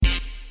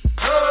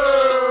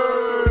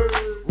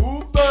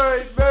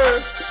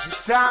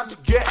time to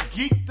get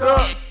geeked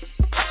up.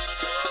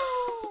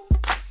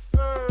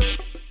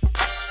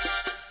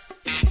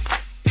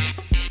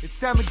 It's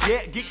time to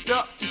get geeked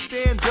up, to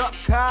stand up.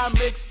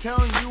 Comics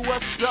telling you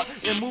what's up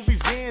in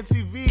movies and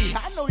TV.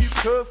 I know you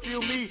could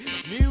feel me.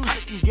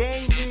 Music and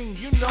gaming,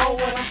 you know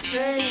what I'm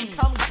saying.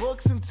 Comic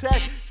books and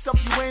tech,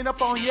 stuff you ain't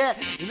up on yet.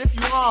 And if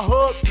you on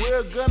hook,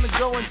 we're gonna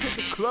go and take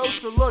a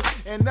closer look.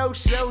 And no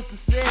show's the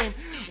same.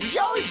 We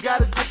always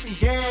got a different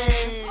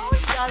game.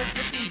 Always got a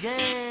different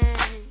game.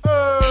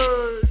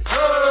 Hey,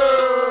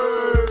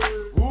 hey,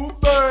 ooh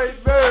baby,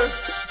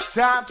 it's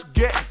time to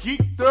get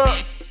geeked up.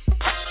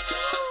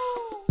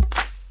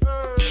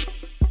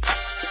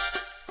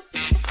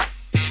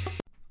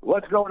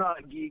 What's going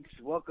on, geeks?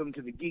 Welcome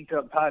to the Geeked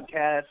Up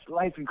Podcast,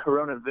 Life in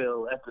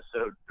Coronaville,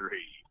 Episode 3.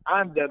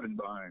 I'm Devin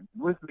Barnes.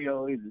 With me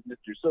always is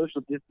Mr.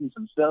 Social Distance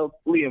himself,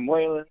 Liam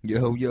Whalen.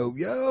 Yo, yo,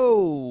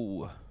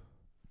 yo!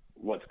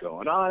 What's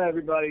going on,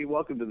 everybody?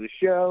 Welcome to the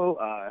show.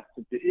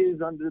 Since it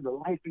is under the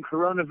Life in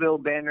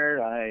Coronaville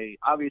banner, I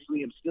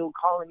obviously am still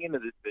calling into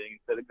this thing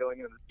instead of going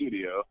into the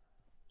studio.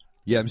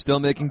 Yeah, I'm still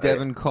making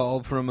Devin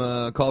call from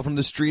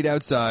the street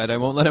outside. I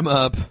won't let him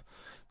up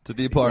to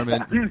the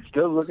apartment.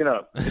 Still looking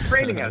up. It's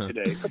raining out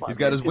today. Come on. He's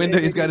got his window.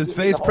 He's got his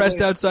face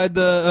pressed outside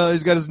the.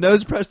 He's got his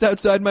nose pressed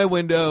outside my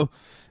window,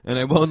 and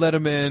I won't let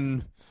him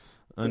in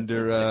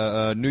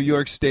under New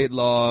York state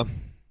law.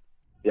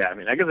 Yeah, I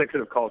mean, I guess I could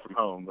have called from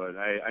home, but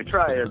I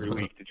try every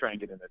week to try and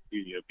get in the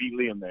studio. Beat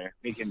Liam there.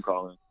 Make him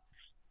call in.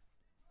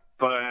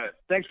 But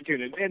thanks for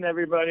tuning in,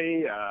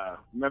 everybody.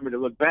 Remember to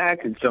look back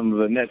at some of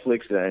the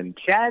Netflix and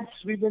chats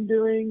we've been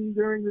doing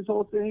during this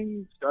whole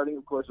thing, starting,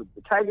 of course, with the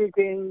Tiger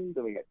King.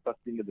 Then we got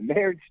sucked into the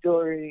Marriage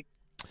Story.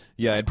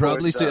 Yeah, I'd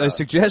probably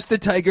suggest the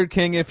Tiger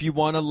King if you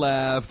want to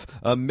laugh,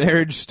 a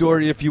Marriage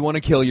Story if you want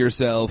to kill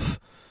yourself.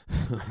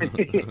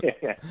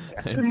 Yeah.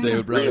 I'd say it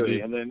would probably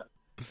be. And then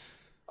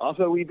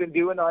also, we've been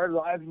doing our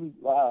Life in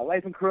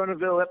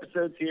Coronaville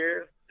episodes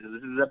here.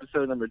 This is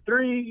episode number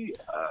 3.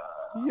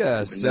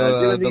 Yeah,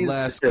 so the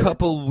last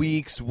couple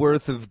weeks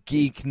worth of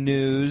geek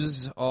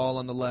news, all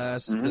on the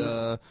last,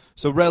 so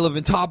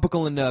relevant,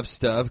 topical enough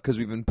stuff, because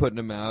we've been putting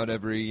them out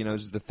every,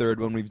 this is the third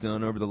one we've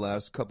done over the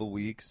last couple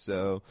weeks,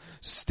 so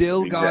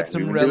still got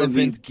some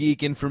relevant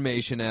geek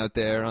information out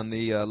there on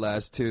the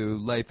last 2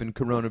 Life in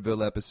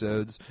Coronaville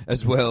episodes,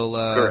 as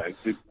well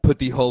put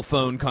the whole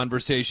phone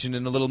conversation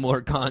in a little more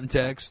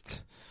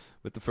context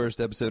with the first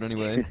episode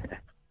anyway.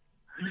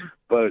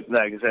 But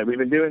like I said, we've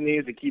been doing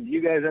these to keep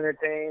you guys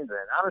entertained,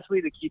 and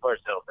honestly, to keep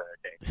ourselves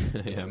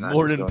entertained. Yeah,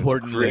 more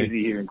importantly,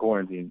 crazy here in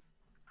quarantine.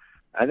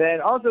 And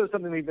then also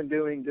something we've been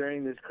doing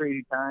during this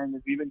crazy time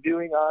is we've been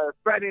doing our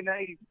Friday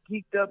night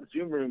Geeked Up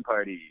Zoom Room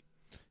party.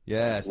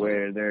 Yes,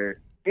 where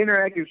they're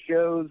interactive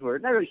shows,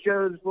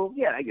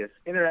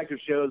 interactive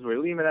shows where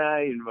Liam and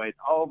I invite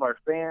all of our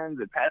fans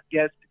and past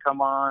guests to come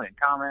on and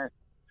comment.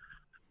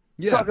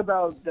 Yeah. Talk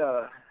about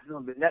the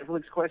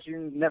Netflix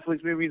questions,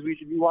 Netflix movies we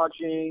should be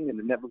watching, and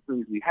the Netflix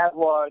movies we have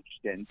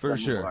watched, and for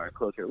some of our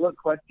closer look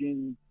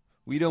questions.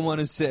 We don't want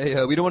to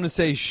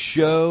say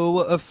show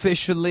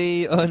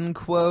officially,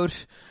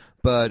 unquote,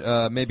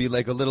 but maybe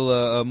like a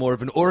little more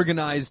of an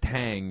organized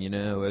hang,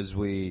 as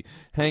we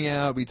hang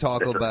out, we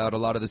talk about a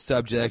lot of the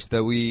subjects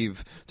that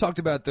we've talked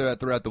about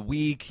throughout the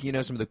week,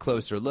 some of the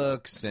closer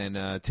looks,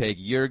 and take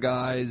your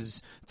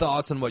guys'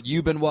 thoughts on what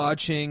you've been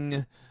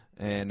watching.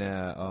 And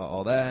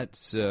all that.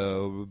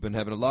 So we've been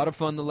having a lot of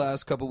fun the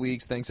last couple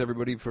weeks. Thanks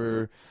everybody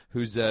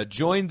who's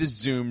joined the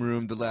Zoom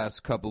room the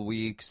last couple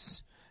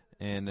weeks,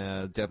 and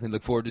definitely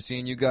look forward to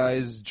seeing you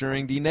guys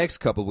during the next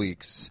couple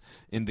weeks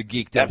in the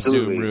Geeked Up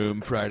Zoom room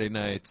Friday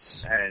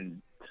nights.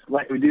 And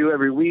like we do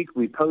every week,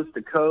 we post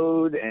a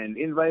code and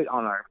invite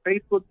on our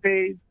Facebook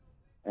page.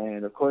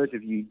 And, of course,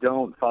 if you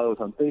don't follow us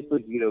on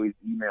Facebook, you can always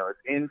email us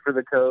in for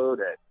the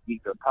code at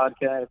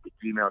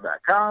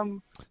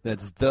geekeduppodcast@gmail.com.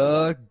 That's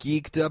the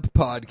Geeked Up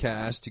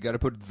Podcast. You got to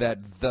put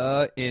that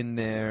 "the" in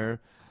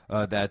there.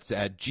 That's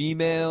at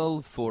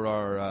Gmail for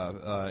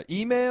our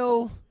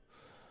email,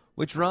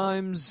 which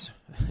rhymes,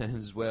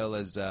 as well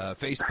as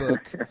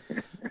Facebook.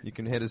 You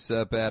can hit us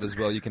up at as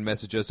well. You can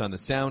message us on the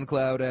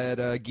SoundCloud at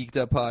Geeked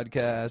Up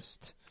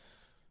Podcast.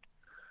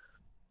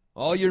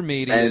 All your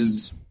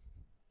medias.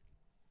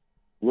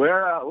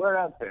 We're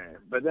out there.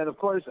 But then, of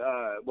course,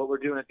 what we're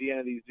doing at the end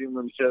of these Zoom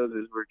Room shows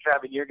is we're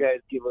having your guys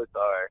give us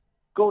our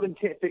golden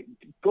ticket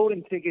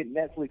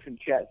Netflix and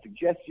chat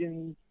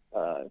suggestions.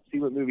 See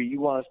what movie you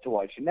want us to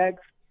watch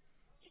next.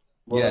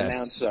 We'll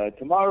announce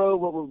tomorrow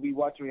what we'll be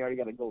watching. We already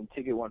got a golden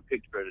ticket one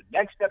picked for the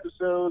next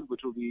episode,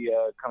 which will be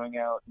coming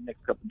out in the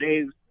next couple of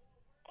days.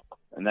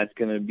 And that's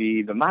going to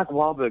be the Mark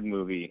Wahlberg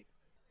movie.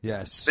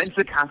 Yes.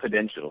 Spencer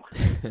Confidential.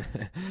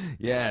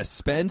 Yes,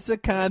 Spencer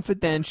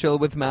Confidential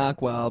with Mark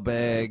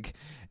Wahlberg.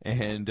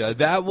 And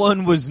that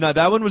one was not.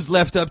 That one was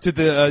left up to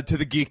the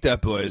Geeked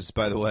Up boys,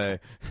 by the way.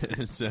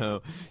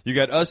 So you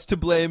got us to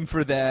blame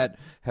for that.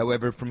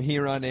 However, from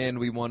here on in,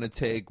 we want to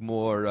take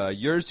more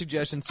your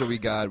suggestions. So we're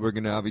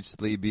going to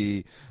obviously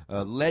be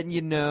letting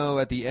you know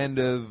at the end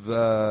of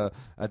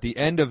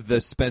the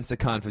Spencer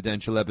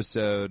Confidential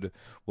episode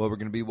what we're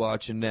going to be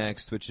watching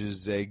next, which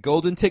is a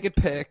golden ticket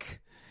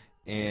pick,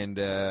 and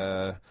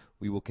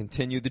we will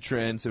continue the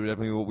trend. So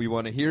definitely we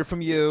want to hear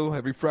from you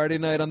every Friday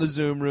night on the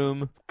Zoom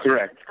Room.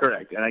 Correct.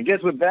 And I guess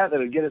with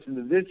that'll get us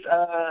into this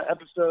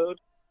episode.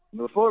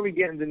 Before we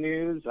get into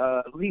news,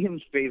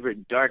 Liam's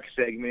favorite dark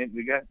segment.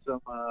 We got some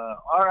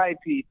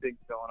RIP things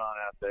going on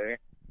out there.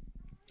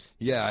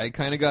 Yeah, I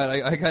kind of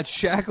got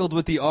shackled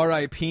with the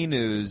RIP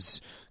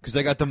news because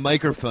I got the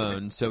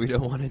microphone, so we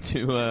don't want it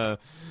to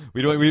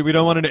we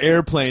don't want an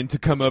airplane to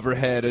come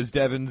overhead as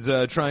Devin's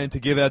trying to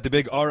give out the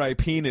big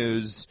RIP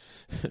news,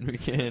 and we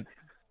can't.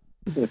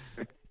 You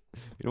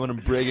don't want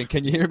him breaking.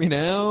 Can you hear me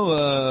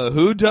now?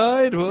 Who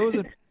died? What was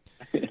it?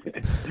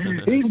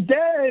 He's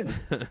dead.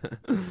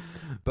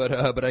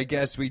 But I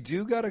guess we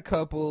do got a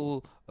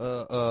couple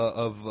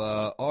of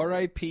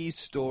RIP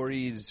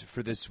stories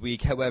for this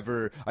week.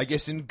 However, I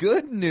guess in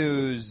good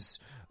news,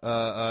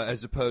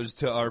 as opposed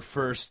to our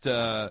first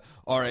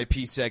RIP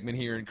segment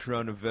here in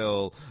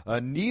Coronaville,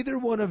 neither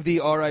one of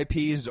the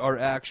RIPs are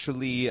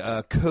actually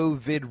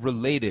COVID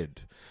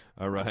related.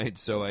 All right,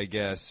 so I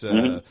guess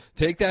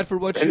take that for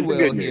what you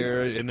will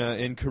here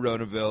in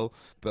Coronaville.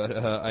 But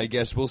I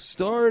guess we'll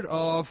start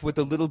off with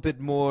a little bit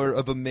more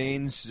of a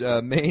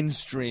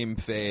mainstream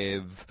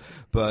fave.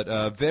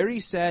 But very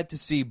sad to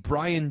see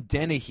Brian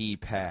Dennehy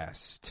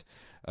passed,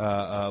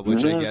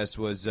 which I guess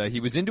was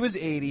he was into his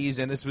 80s,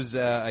 and this was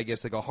I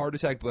guess like a heart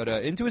attack, but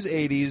into his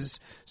 80s.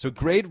 So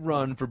great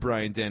run for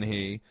Brian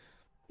Dennehy.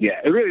 Yeah,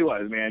 it really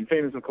was, man.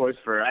 Famous, of course,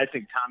 for I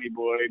think Tommy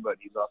Boy, but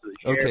he's also the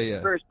sheriff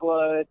in First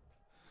Blood.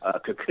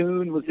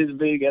 Cocoon was his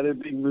other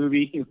big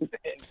movie he was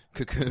in.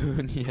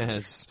 Cocoon,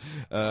 yes.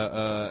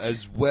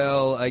 As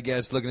well, I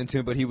guess, looking into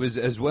him, but he was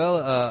as well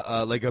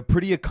like a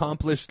pretty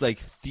accomplished like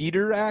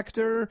theater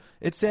actor,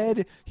 it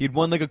said. He'd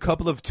won like a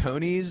couple of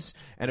Tonys,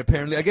 and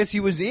apparently, I guess he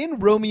was in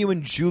Romeo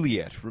and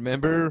Juliet,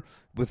 remember?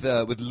 With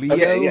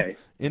Leo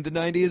in the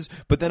 90s,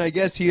 but then I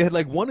guess he had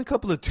like won a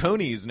couple of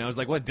Tonys, and I was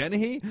like, what,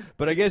 Dennehy?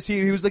 But I guess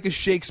he was like a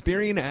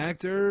Shakespearean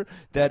actor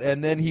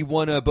and then he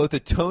won both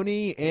a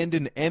Tony and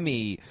an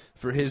Emmy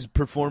for his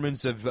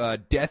performance of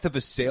Death of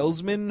a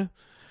Salesman.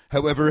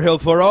 However, he'll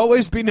for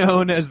always be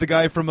known as the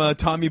guy from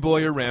Tommy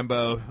Boy or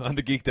Rambo on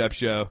the Geeked Up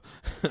show.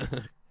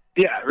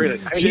 Yeah,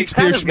 really. I mean,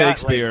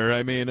 Shakespeare.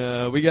 I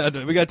mean, we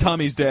got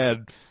Tommy's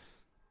dad.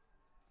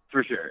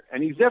 For sure.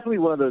 And he's definitely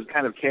one of those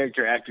kind of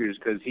character actors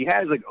because he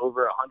has like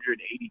over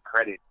 180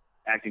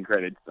 acting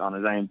credits on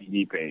his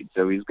IMDb page.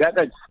 So he's got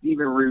that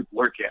Stephen Root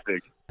work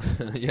ethic.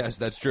 Yes,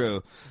 that's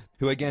true.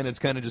 Who, again, it's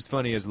kind of just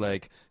funny is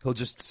like, he'll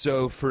just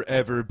so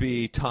forever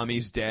be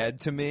Tommy's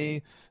dad to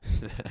me.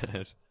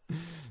 It's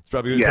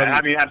probably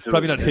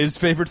not his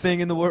favorite thing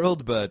in the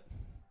world, but...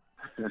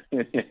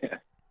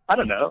 I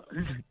don't know.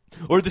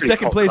 Or the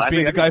second place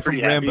being the guy from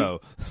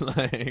Rambo.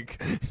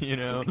 Like, you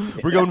know,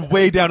 we're going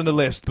way down on the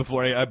list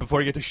before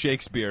I get to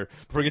Shakespeare,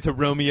 before I get to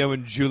Romeo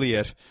and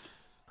Juliet.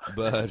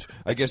 But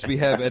I guess we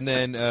have, and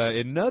then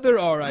another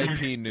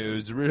RIP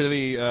news,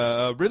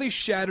 really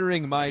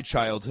shattering my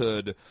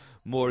childhood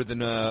more than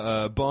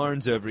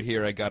Barnes over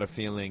here, I got a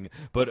feeling.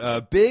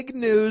 But big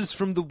news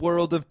from the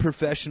world of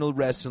professional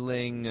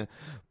wrestling,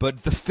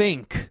 but the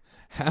Fink.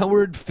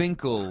 Howard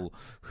Finkel,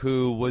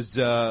 who was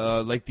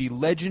like the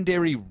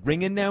legendary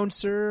ring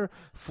announcer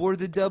for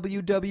the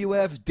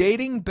WWF,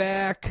 dating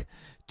back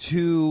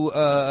to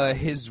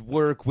his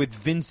work with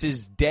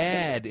Vince's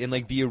dad in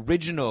like the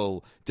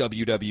original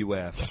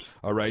WWF.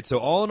 All right, so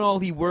all in all,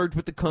 he worked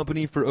with the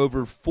company for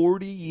over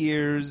 40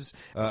 years.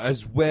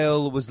 As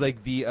well, was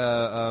like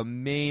the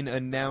main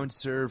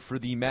announcer for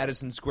the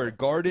Madison Square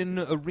Garden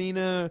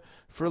arena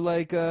for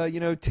like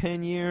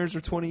 10 years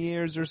or 20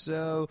 years or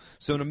so.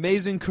 So an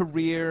amazing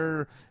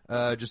career,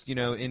 just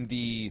in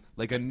the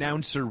like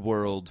announcer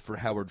world for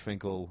Howard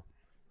Finkel.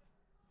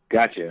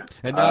 Gotcha.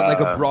 And not like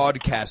a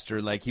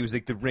broadcaster, like he was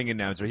like the ring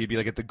announcer. He'd be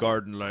like at the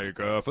Garden, like,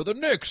 for the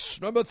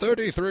Knicks, number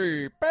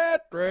 33,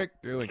 Patrick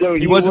Ewing. So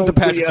he wasn't the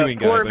Patrick Ewing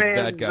guy, but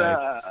that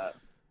guy.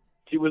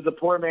 He was the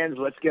poor man's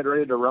Let's Get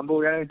Ready to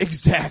Rumble guy?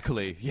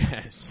 Exactly,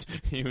 yes.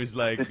 He was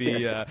like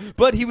the,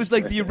 but he was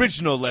like the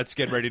original Let's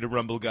Get Ready to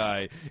Rumble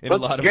guy in a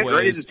lot of ways. Let's get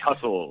ready to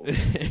tussle.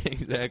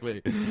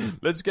 Exactly.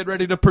 Let's get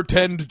ready to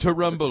pretend to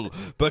rumble.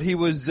 But he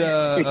was,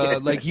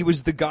 like, he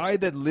was the guy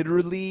that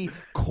literally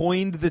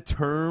coined the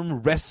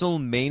term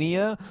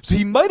WrestleMania. So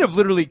he might have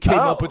literally came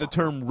up with the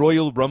term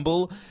Royal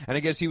Rumble. And I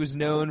guess he was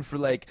known for,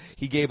 like,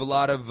 he gave a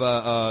lot of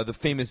the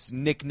famous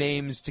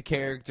nicknames to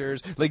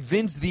characters. Like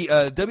Vince, the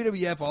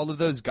WWF, all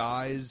of those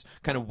guys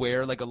kind of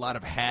wear like a lot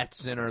of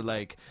hats and are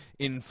like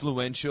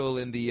influential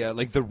in the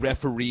like the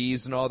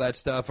referees and all that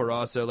stuff are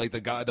also like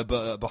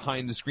the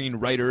behind the screen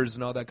writers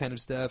and all that kind of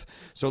stuff.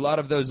 So a lot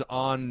of those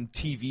on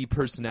TV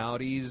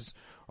personalities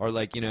are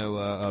like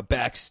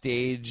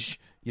backstage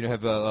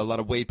have a lot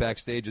of weight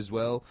backstage as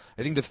well.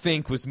 I think the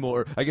Fink was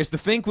more. I guess the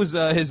Fink was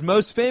his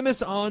most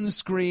famous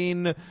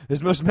on-screen,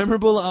 his most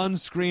memorable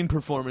on-screen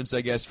performance.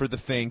 I guess for the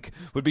Fink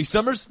would be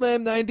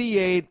SummerSlam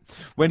 '98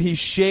 when he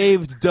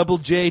shaved Double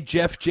J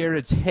Jeff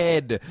Jarrett's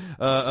head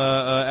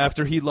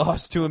after he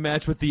lost to a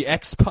match with the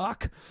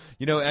X-Pac.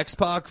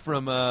 X-Pac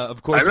from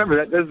of course. I remember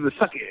that. That's the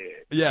suck.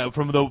 Yeah,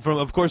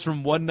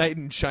 from One Night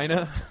in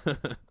China.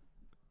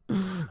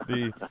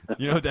 You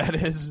know what that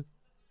is?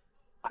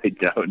 I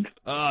don't.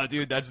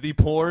 Dude, that's the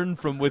porn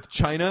with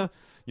China.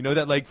 You know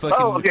that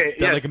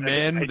fucking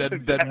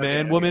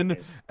man woman,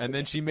 and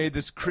then she made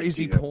this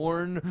crazy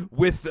porn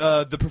with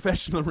the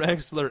professional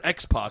wrestler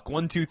X-Pac,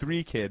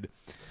 1-2-3 Kid.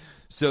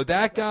 So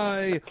that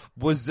guy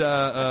was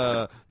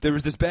there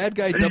was this bad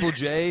guy Double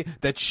J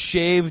that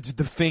shaved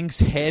the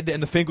Fink's head,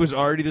 and the Fink was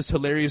already this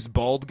hilarious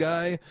bald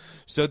guy.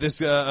 So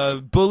this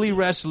bully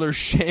wrestler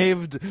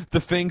shaved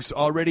the Fink's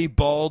already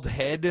bald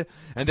head,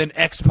 and then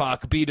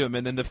X-Pac beat him,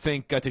 and then the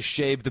Fink got to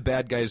shave the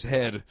bad guy's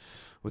head,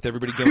 with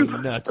everybody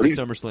going nuts at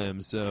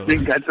SummerSlam. So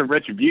Fink got some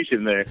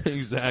retribution there.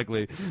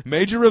 Exactly.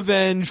 Major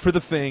revenge for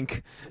the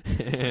Fink,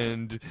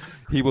 and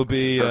he will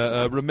be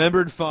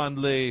remembered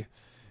fondly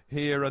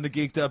here on the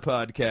Geeked Up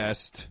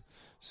podcast.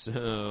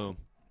 So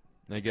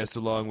I guess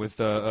along with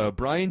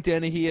Brian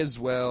Dennehy as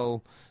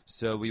well.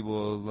 So we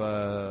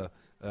will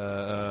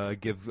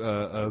give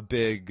a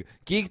big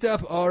Geeked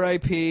Up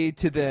RIP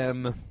to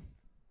them.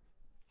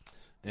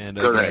 And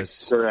I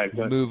guess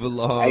move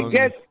along. I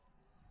guess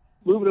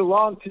moving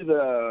along to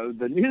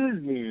the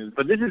news,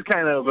 but this is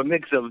kind of a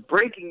mix of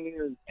breaking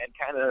news and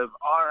kind of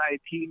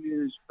RIP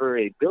news for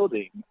a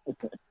building.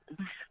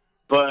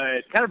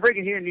 But kind of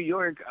breaking here in New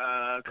York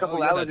a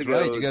couple hours ago.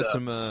 Right. You got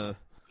some.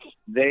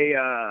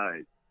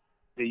 The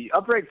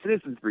Upright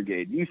Citizens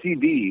Brigade,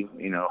 UCB,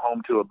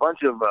 home to a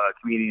bunch of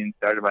comedians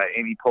started by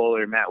Amy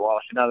Poehler, Matt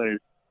Walsh, and others.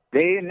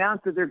 They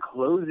announced that they're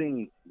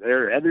closing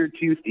their other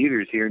two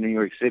theaters here in New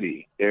York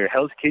City. Their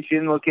Hell's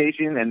Kitchen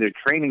location and their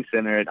training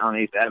center on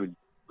 8th Avenue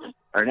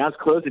are announced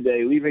closed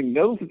today, leaving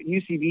no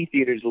UCB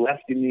theaters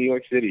left in New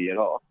York City at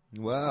all.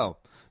 Wow.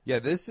 Yeah,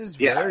 this is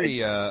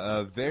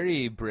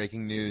very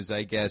breaking news,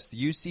 I guess. The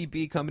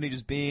UCB company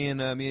just being,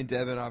 me and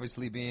Devin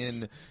obviously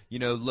being,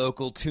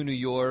 local to New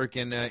York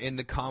and in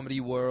the comedy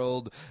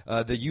world.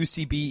 The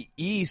UCB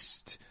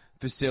East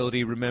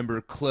facility, remember,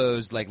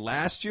 closed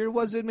last year,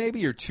 was it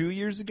maybe, or 2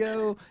 years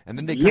ago? And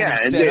then they kind of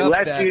set up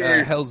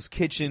that Hell's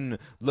Kitchen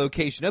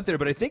location up there.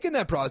 But I think in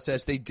that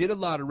process, they did a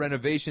lot of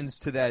renovations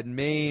to that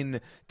main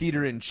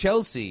theater in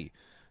Chelsea.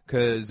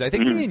 Because I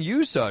think me and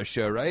you saw a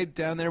show, right,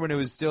 down there when it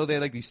was still, they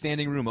had the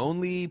standing room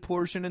only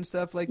portion and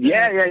stuff like that.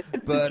 Yeah.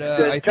 But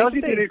the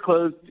Chelsea Theater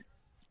closed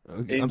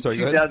in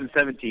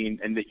 2017,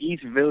 and the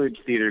East Village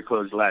Theater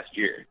closed last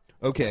year.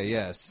 Okay,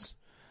 yes.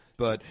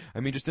 But,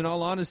 just in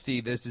all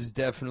honesty, this is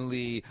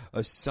definitely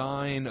a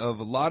sign of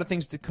a lot of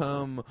things to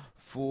come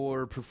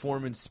for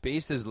performance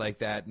spaces like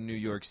that in New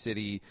York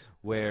City,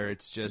 where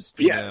it's just,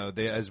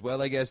 as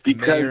well, I guess, the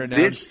mayor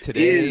announced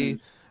today...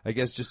 I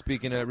guess just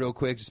speaking real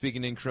quick, just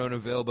speaking in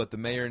Coronaville, but the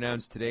mayor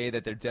announced today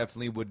that there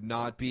definitely would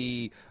not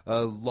be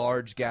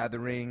large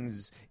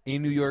gatherings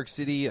in New York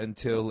City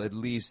until at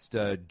least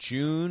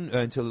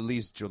until at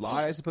least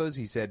July, I suppose.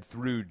 He said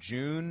through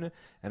June,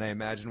 and I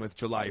imagine with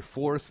July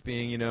 4th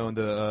being, in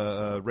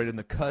the right in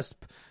the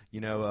cusp,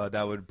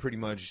 that would pretty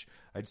much,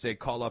 I'd say,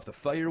 call off the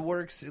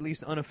fireworks, at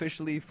least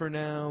unofficially for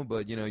now.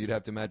 But, you'd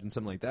have to imagine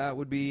something like that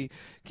would be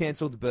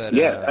canceled. But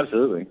yeah,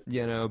 absolutely.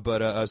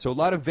 So a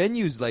lot of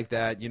venues like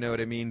that, you know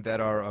what I mean, that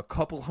are a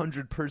couple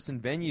 100-person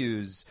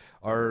venues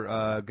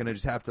are going to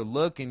just have to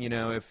look. And,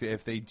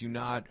 if they do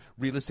not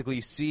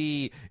realistically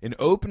see an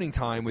opening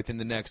time within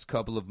the next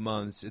couple of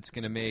months, it's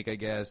going to make, I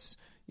guess,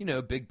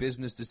 big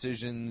business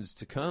decisions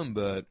to come.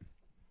 But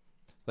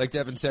like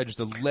Devin said, just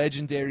a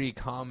legendary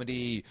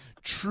comedy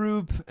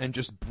troupe and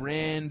just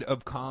brand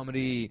of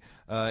comedy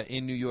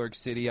in New York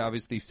City.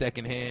 Obviously,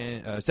 second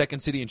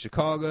city in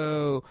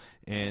Chicago,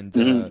 and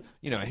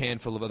a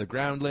handful of other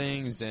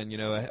groundlings, and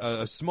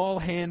a small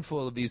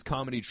handful of these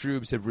comedy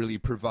troupes have really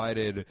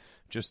provided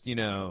just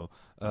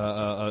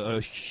a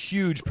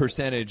huge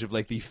percentage of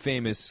the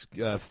famous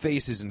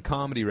faces in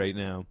comedy right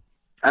now.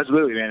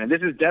 Absolutely, man. And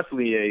this is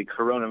definitely a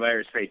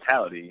coronavirus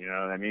fatality, you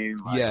know what I mean?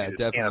 Yeah, they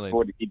definitely. Can't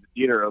afford to keep the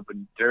theater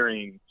open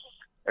during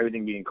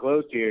everything being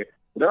closed here.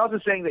 But they're also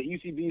saying that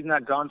UCB is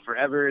not gone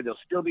forever. They'll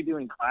still be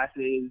doing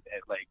classes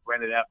at,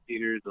 rented out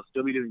theaters. They'll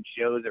still be doing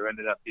shows at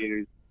rented out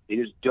theaters. They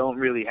just don't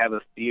really have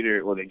a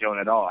theater. Well, they don't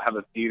at all have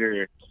a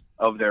theater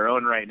of their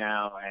own right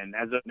now. And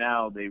as of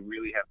now, they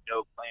really have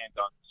no plans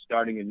on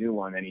starting a new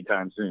one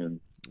anytime soon.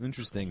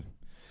 Interesting.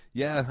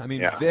 Yeah,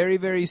 very,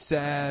 very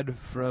sad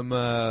from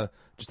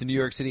just a New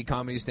York City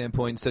comedy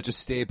standpoint, such a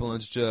staple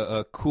and such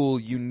a cool,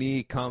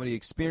 unique comedy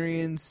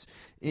experience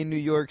in New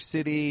York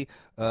City.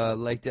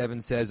 Like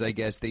Devin says, I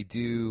guess they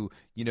do,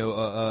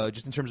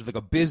 just in terms of like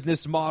a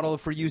business model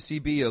for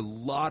UCB, a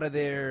lot of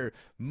their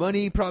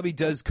money probably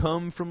does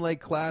come from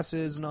like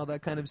classes and all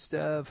that kind of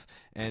stuff.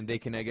 And they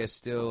can, I guess,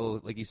 still,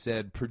 like you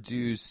said,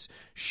 produce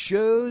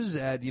shows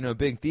at,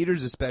 big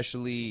theaters,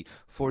 especially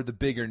for the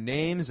bigger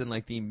names and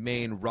like the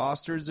main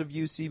rosters of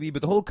UCB.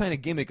 But the whole kind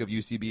of gimmick of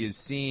UCB is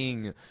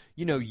seeing,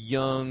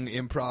 young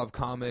improv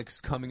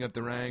comics coming up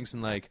the ranks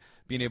and like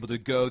being able to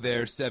go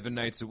there 7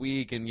 nights a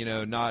week and,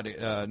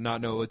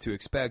 not know what to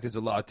expect is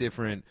a lot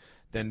different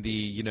than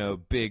the,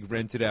 big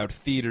rented out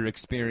theater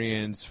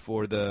experience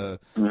for the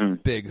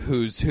big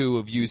who's who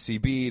of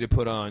UCB to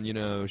put on,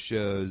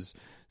 shows.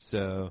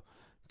 So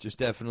just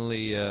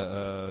definitely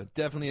a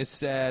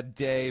sad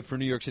day for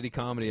New York City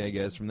comedy, I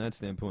guess, from that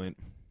standpoint.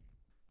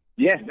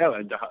 Yeah, no,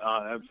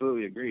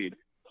 absolutely agreed.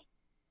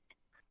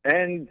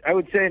 And I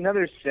would say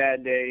another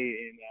sad day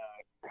in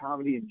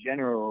comedy in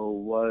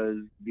general was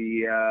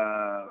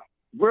the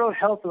World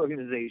Health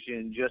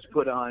Organization just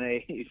put on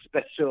a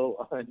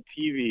special on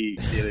TV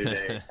the other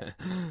day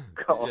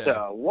called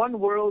One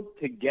World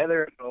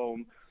Together at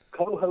Home,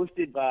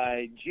 co-hosted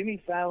by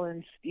Jimmy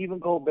Fallon, Stephen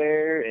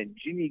Colbert, and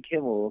Jimmy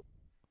Kimmel,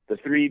 the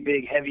 3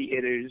 big heavy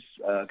hitters.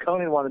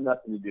 Conan wanted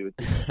nothing to do with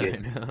this shit.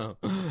 I know.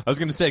 I was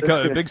going to say,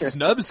 a big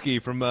snubski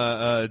from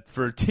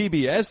for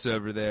TBS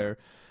over there.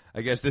 I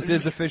guess this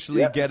is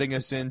officially getting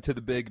us into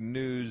the big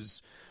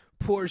news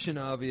portion,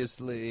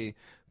 obviously.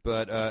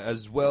 But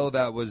as well,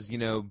 that was,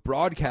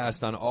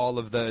 broadcast on all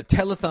of the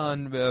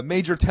telethon,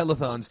 major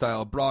telethon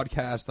style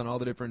broadcast on all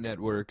the different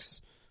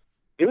networks.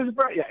 It was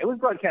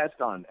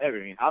broadcast on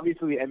everything.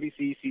 Obviously,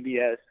 NBC,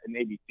 CBS, and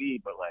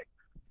ABC, but like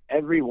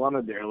every one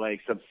of their like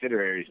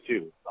subsidiaries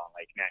too. It's on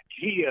like Nat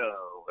Geo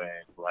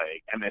and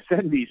like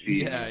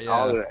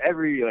MSNBC.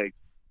 Every like.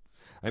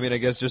 I mean, I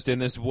guess just in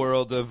this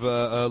world of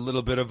a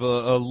little bit of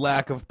a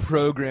lack of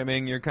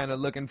programming, you're kind of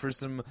looking for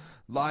some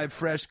live,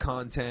 fresh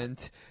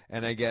content.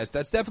 And I guess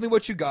that's definitely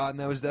what you got. And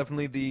that was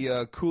definitely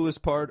the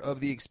coolest part of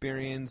the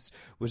experience,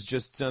 was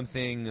just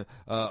something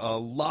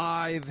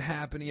live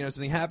happening,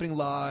 something happening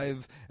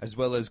live, as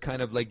well as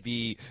kind of like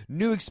the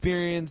new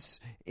experience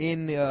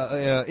in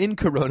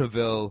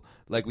Coronaville,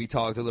 like we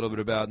talked a little bit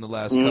about in the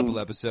last couple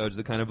episodes,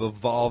 the kind of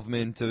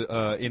evolvement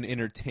in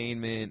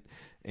entertainment.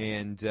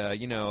 And,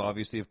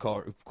 obviously, of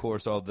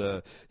course, all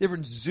the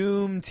different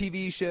Zoom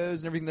TV shows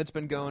and everything that's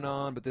been going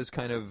on, but this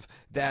kind of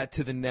that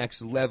to the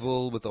next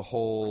level with a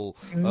whole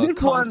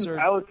concert.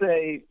 One, I would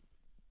say,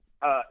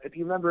 if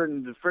you remember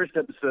in the first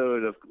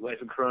episode of Life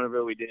in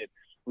Coronaville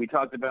we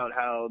talked about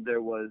how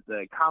there was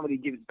the Comedy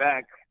Gives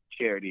Back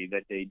charity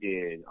that they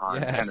did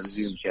on kind of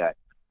Zoom chat.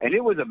 And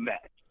it was a mess.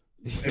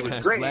 It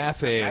was great.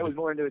 Laugh-aid. I was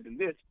more into it than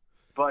this.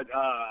 But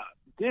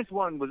this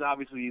one was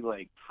obviously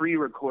like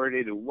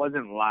pre-recorded. It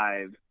wasn't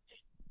live,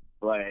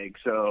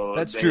 so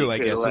that's true. I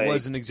guess it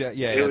wasn't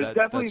exactly. Yeah, it was that's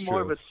definitely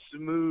more true. of a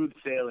smooth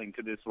sailing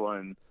to this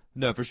one.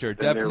 No, for sure.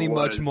 Definitely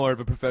much more of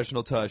a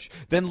professional touch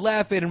than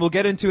Laugh-Aid, and we'll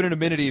get into it in a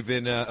minute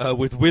even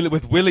with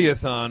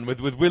Willieathon, with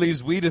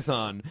Willie's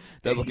Weedathon,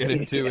 that we'll get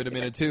into in a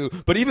minute too.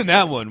 But even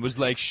that one was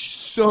like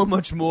so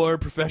much more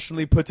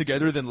professionally put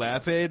together than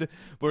Laugh-Aid.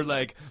 Where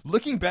like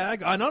looking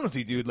back, and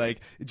honestly, dude,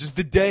 like just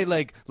the day,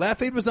 like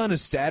Laugh-Aid was on a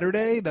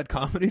Saturday, that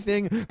comedy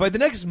thing. By the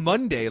next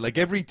Monday, like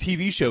every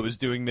TV show was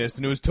doing this,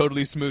 and it was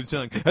totally smooth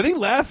sailing. I think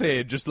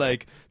Laugh-Aid just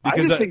like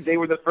because I think they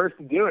were the first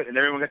to do it, and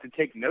everyone got to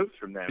take notes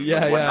from them.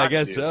 Yeah, I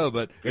guess so.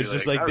 But it's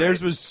just like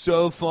theirs was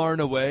so far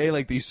and away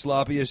like the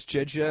sloppiest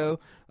shit show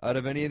out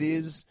of any of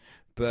these.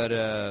 But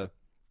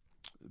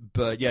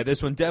yeah,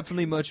 this one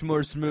definitely much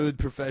more smooth,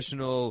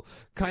 professional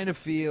kind of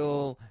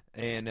feel,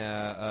 and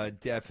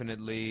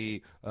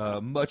definitely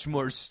much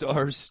more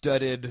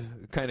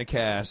star-studded kind of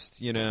cast,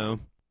 Yeah,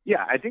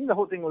 I think the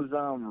whole thing was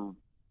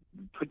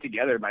put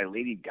together by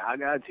Lady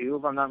Gaga too,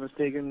 if I'm not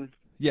mistaken.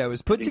 Yeah, it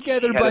was put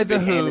together by The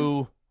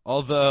Who.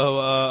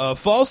 Although,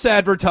 false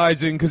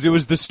advertising, because it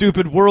was the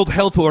stupid World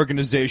Health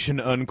Organization,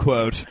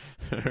 unquote.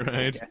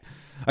 Right? Yeah.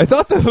 I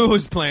thought The Who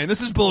was playing. This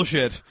is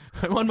bullshit.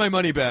 I want my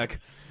money back.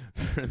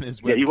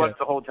 Yeah, you watched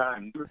the whole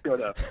time. You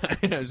showed up.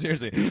 Yeah,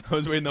 seriously. I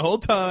was waiting the whole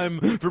time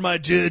for my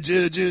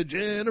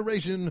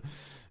generation.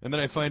 And then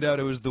I find out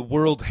it was the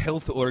World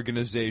Health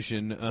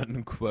Organization,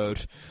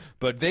 unquote.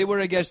 But they were,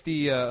 I guess,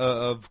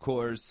 of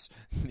course,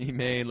 the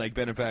main,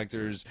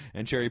 benefactors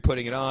and Cherry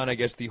putting it on. I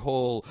guess the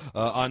whole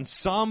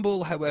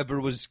ensemble, however,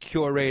 was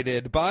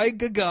curated by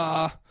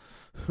Gaga,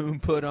 who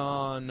put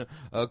on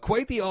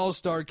quite the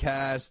all-star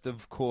cast,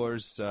 of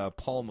course.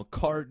 Paul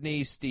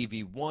McCartney,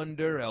 Stevie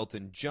Wonder,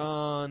 Elton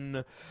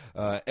John,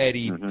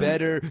 Eddie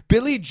Vedder.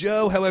 Billy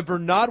Joe, however,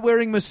 not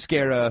wearing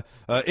mascara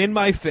in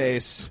my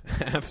face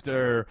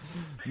after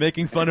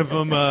making fun of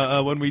him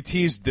when we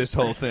teased this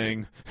whole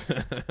thing.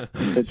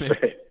 That's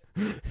right.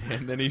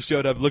 And then he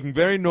showed up looking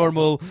very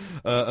normal,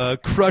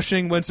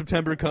 crushing When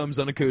September Comes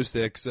on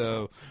acoustic,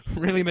 so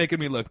really making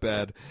me look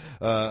bad.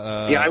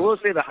 Yeah, I will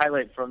say the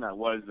highlight from that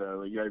was, you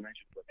already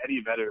mentioned,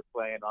 Eddie Vedder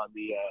playing on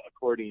the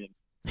accordion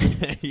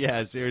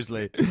Yeah,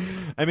 seriously.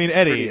 I mean,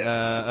 Eddie,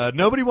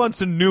 nobody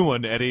wants a new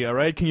one, Eddie, all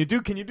right? Can you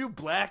do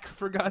black,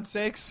 for God's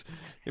sakes?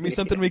 Give me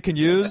something we can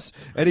use.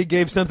 Eddie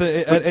gave us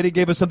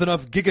something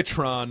off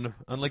Gigatron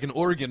on like an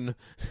organ,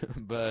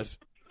 but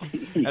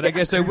and I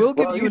guess I will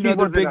give you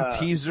another big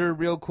teaser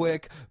real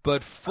quick,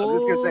 but full I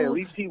was just gonna say, at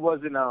least he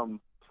wasn't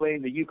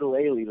playing the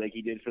ukulele like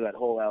he did for that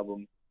whole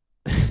album.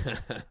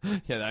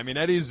 Yeah, I mean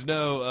Eddie's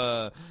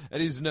no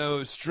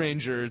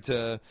stranger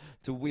to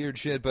weird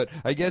shit, but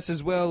I guess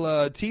as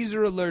well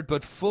teaser alert,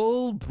 but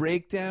full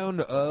breakdown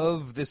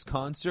of this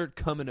concert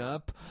coming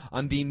up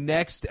on the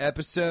next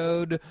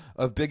episode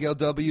of Big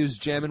LW's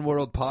Jammin'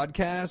 World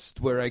podcast,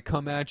 where I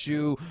come at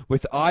you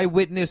with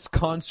eyewitness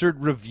concert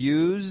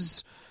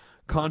reviews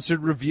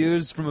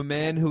from a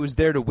man who was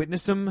there to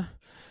witness them.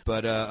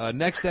 But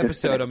next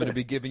episode, I'm going to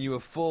be giving you a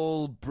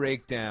full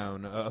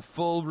breakdown, a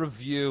full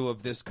review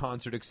of this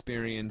concert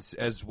experience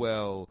as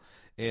well,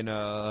 in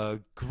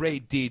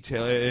great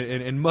detail,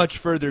 in much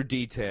further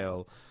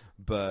detail.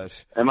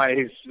 But am I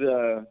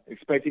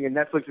expecting a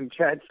Netflix and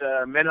chat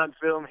Men on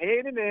Film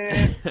hating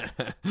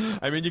it?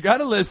 I mean, you got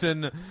to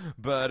listen,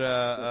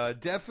 but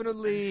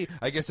definitely,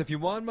 I guess if you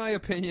want my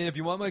opinion, if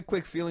you want my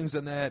quick feelings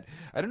on that,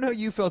 I don't know how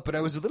you felt, but I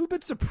was a little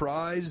bit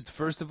surprised,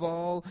 first of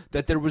all,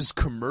 that there was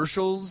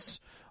commercials.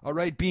 All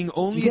right, being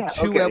only a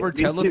 2-hour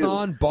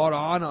telethon bought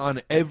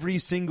on every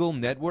single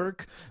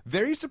network.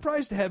 Very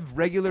surprised to have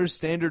regular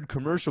standard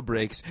commercial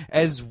breaks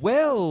as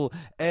well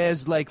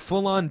as like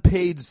full-on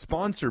paid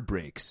sponsor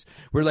breaks,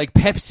 where like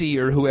Pepsi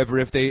or whoever,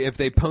 if they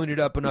ponied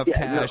up enough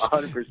cash,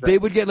 100%. They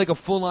would get like a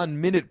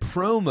full-on minute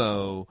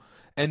promo,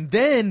 and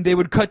then they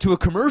would cut to a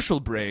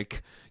commercial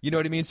break. You know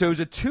what I mean? So it was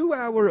a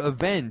 2-hour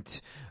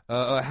event.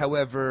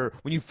 However,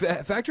 when you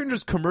factor in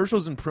just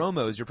commercials and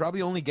promos, you're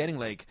probably only getting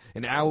like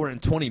an hour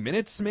and 20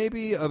 minutes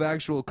maybe of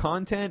actual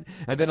content.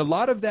 And then a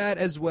lot of that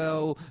as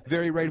well,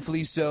 very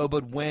rightfully so,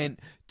 but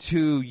went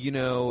to,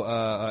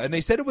 and they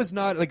said it was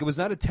not a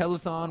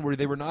telethon where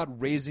they were not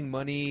raising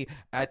money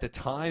at the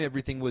time.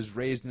 Everything was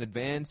raised in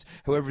advance.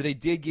 However, they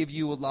did give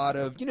you a lot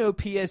of,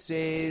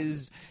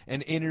 PSAs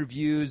and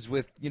interviews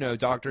with,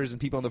 doctors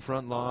and people on the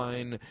front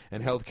line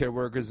and healthcare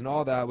workers and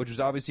all that, which was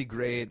obviously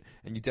great.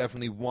 And you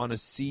definitely want to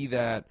see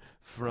that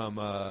from,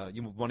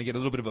 you want to get a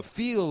little bit of a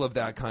feel of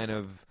that kind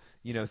of,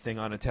 thing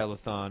on a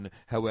telethon.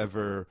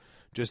 However,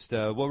 just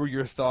what were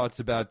your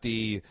thoughts about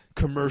the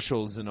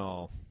commercials and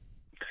all?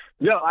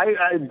 No,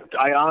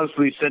 I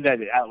honestly said that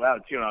out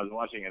loud too when I was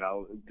watching it.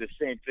 The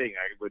same thing.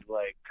 I would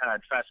like kind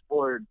of fast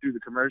forward through the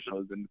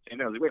commercials, and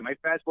I was like, "Wait, am I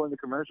fast forwarding the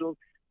commercials?"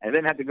 And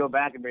then have to go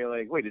back and be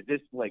like, "Wait, is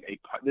this like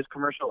this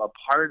commercial a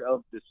part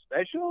of the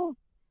special?"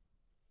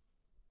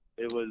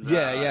 It was.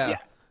 Yeah.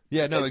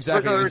 No,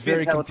 exactly. It was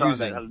very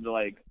confusing.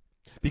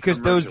 Because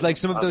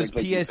some of those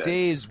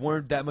PSAs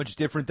weren't that much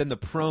different than the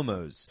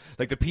promos.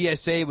 Like the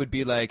PSA would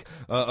be like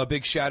a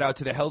big shout out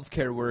to the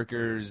healthcare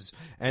workers,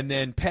 and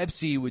then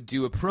Pepsi would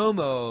do a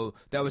promo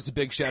that was a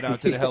big shout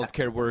out to the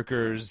healthcare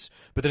workers.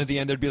 But then at the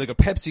end there'd be like a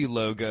Pepsi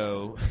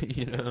logo,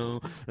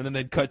 and then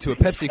they'd cut to a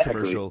Pepsi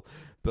commercial.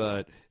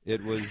 But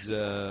it was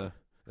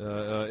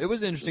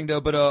interesting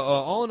though. But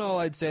all in all,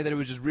 I'd say that it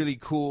was just really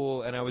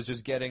cool, and I was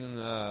just getting,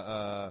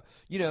 I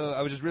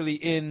was just really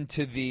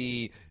into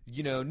the,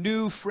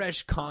 new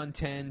fresh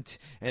content,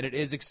 and it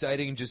is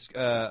exciting just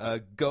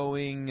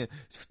going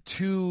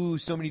to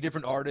so many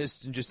different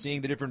artists and just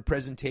seeing the different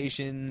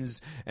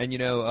presentations and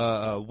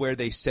where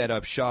they set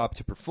up shop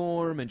to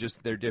perform and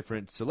just their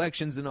different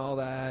selections and all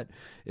that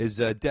is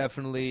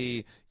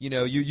definitely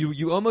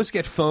you almost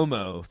get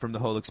FOMO from the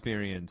whole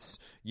experience,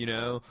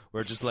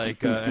 where just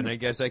like and I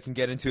guess I can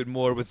get into it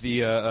more with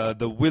the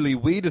Willy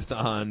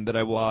Weedathon that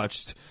I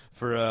watched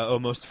for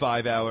over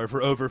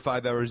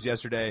 5 hours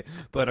yesterday.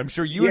 But I'm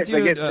sure you were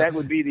dealing. I guess that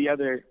would be the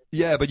other.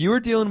 Yeah, but you were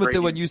dealing with it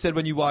when you said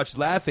when you watched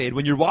Laugh Aid.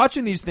 When you're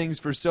watching these things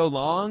for so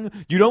long,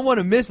 you don't want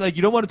to miss. Like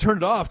you don't want to turn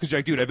it off because you're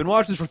like, dude, I've been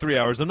watching this for 3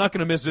 hours. I'm not going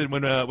to miss it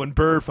when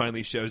Burr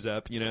finally shows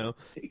up.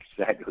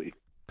 Exactly.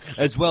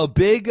 As well,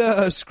 big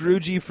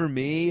Scroogey for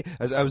me.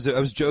 As I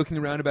was joking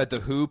around about the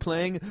Who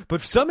playing,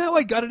 but somehow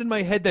I got it in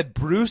my head that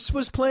Bruce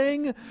was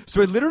playing.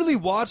 So I literally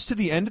watched to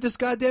the end of this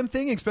goddamn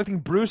thing, expecting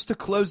Bruce to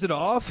close it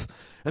off,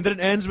 and then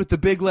it ends with the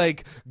big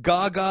like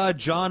Gaga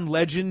John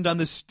Legend on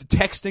the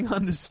texting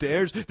on the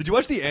stairs. Did you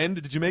watch the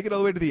end? Did you make it all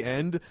the way to the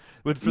end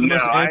for the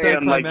most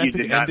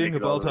anticlimactic ending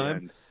of all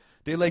time?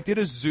 They did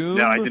a Zoom.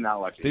 No, I did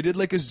not watch it. They did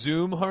a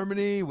Zoom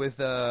harmony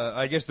with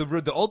I guess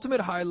the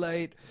ultimate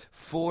highlight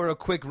for a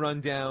quick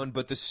rundown.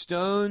 But the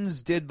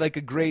Stones did a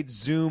great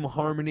Zoom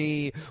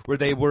harmony where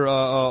they were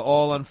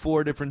all on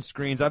 4 different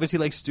screens.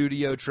 Obviously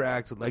studio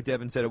tracks. Like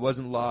Devin said, it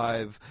wasn't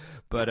live,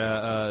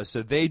 but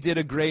so they did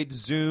a great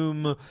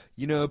Zoom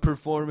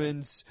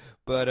performance.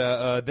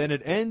 But then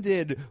it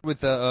ended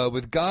with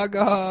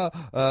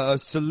Gaga,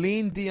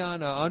 Celine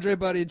Dion, Andre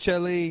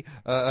Botticelli,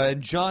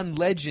 and John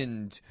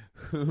Legend,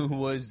 who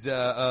was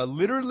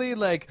literally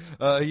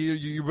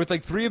you're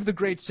with 3 of the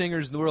great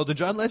singers in the world, and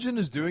John Legend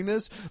is doing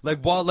this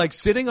while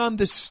sitting on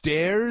the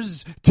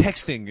stairs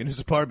texting in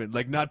his apartment,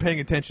 not paying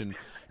attention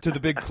to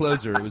the big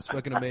closer. It was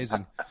fucking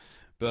amazing.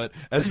 But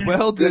as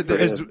well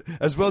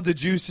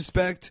did you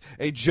suspect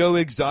a Joe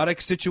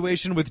Exotic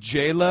situation with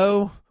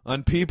J-Lo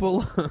on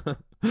People?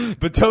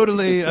 But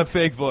totally a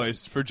fake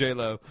voice for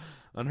J-Lo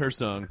on her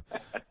song.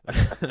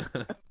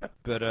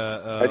 But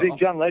I think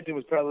John Legend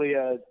was probably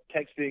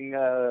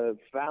texting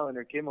Fallon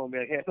or Kimmel and be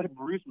like, "Hey, I thought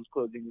Bruce was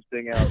closing this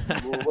thing out.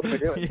 What am I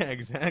doing?" Yeah,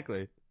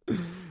 exactly.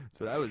 That's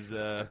what I was.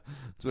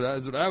 That's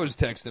what I was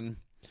texting.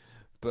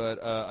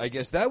 But I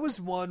guess that was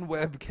one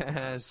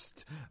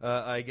webcast.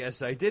 I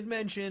guess I did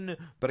mention,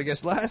 but I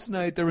guess last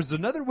night there was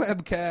another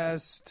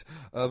webcast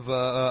of,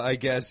 I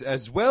guess,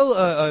 as well,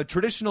 a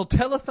traditional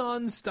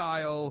telethon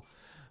style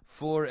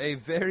for a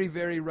very,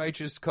 very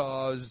righteous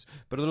cause,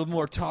 but a little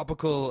more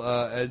topical,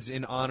 as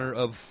in honor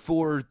of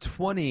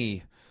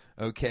 420.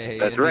 Okay.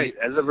 That's right.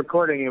 As of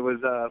recording, it was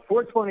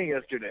 420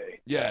 yesterday.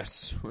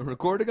 Yes. We're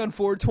recording on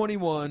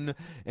 421,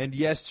 and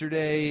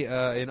yesterday,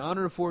 in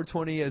honor of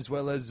 420, as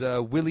well as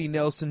Willie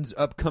Nelson's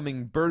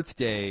upcoming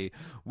birthday,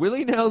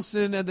 Willie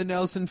Nelson and the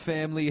Nelson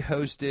family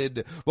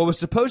hosted what was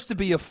supposed to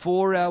be a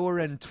 4-hour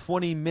and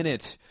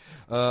 20-minute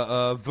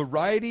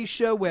variety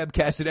show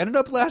webcast. It ended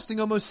up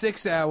lasting almost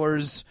 6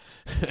 hours,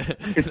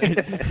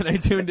 and I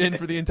tuned in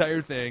for the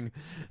entire thing.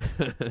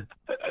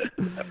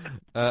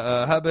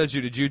 How about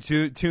you? Did you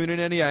tune in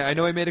any? I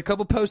know I made a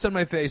couple posts on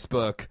my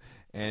Facebook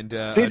and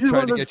this is tried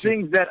one to of get those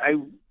things that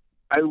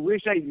I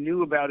wish I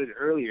knew about it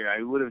earlier.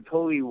 I would have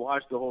totally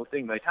watched the whole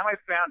thing. By the time I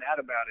found out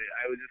about it,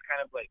 I was just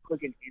kind of like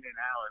clicking in and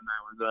out, and I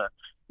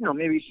was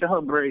maybe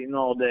celebrating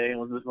all day, and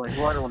was just like,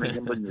 well, I don't want to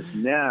jump into this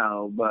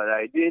now. But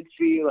I did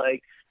see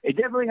like it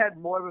definitely had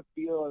more of a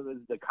feel of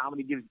the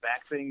Comedy Gives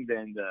Back thing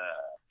than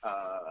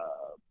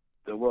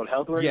the World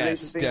Health Organization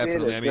yes, thing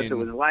definitely. did. It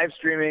was live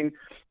streaming.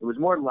 It was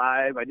more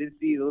live. I did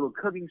see the little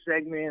cooking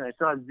segment. I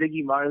saw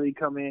Ziggy Marley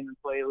come in and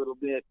play a little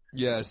bit.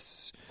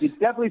 Yes. It's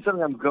definitely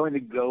something I'm going to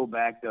go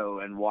back, though,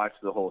 and watch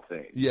the whole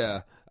thing.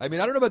 Yeah. I mean,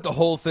 I don't know about the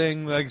whole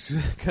thing,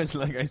 because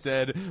like I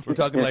said, we're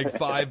talking like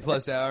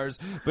 5+ hours.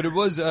 But it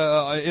was,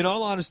 in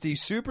all honesty,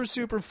 super,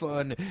 super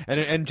fun.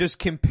 And just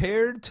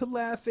compared to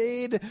Laugh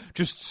Aid,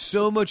 just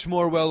so much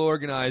more well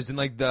organized and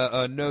like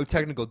the no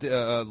technical,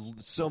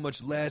 so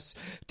much less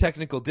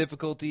technical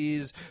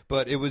difficulties.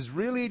 But it was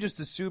really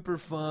just a super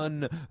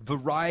fun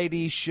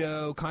variety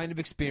show kind of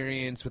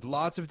experience with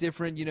lots of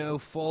different,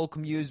 folk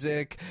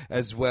music,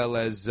 as well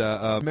as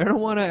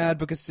marijuana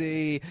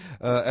advocacy,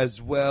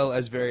 as well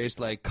as various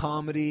like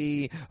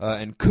comedy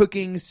and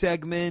cooking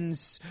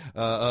segments.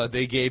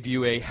 They gave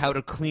you a how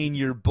to clean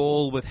your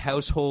bowl with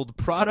household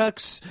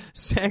products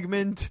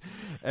segment,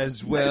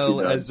 as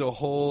well as a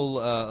whole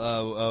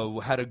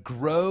how to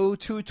grow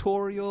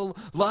tutorial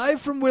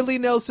live from Willie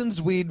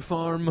Nelson's weed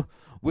farm,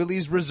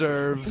 Willie's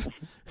Reserve.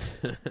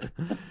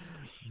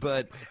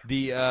 But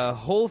the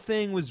whole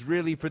thing was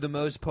really, for the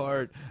most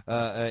part,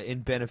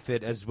 in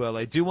benefit as well.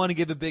 I do want to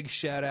give a big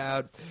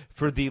shout-out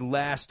for the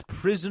Last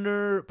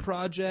Prisoner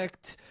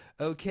Project,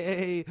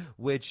 okay,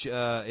 which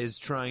is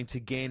trying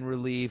to gain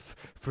relief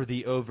for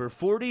the over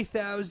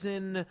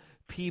 40,000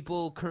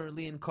 people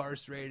currently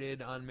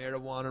incarcerated on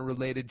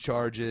marijuana-related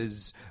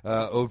charges,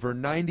 over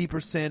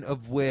 90%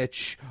 of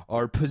which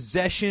are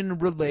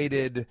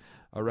possession-related.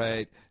 All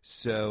right,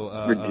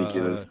 so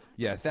ridiculous.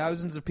 Yeah,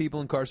 thousands of people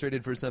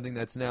incarcerated for something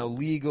that's now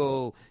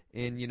legal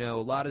in a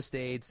lot of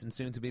states and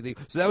soon to be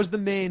legal. So that was the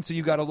main. So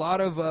you got a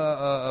lot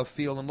of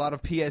feel and a lot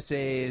of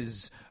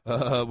PSAs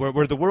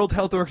where the World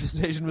Health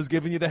Organization was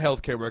giving you the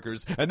healthcare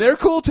workers, and they're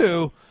cool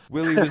too.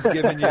 Willie was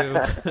giving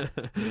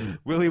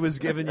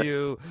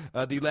you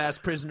the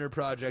Last Prisoner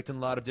Project and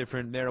a lot of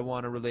different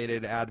marijuana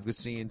related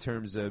advocacy in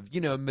terms of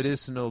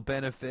medicinal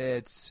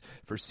benefits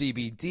for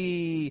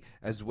CBD,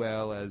 as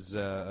well as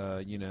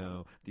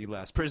the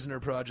Last Prisoner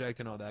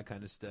Project and all that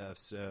kind of stuff.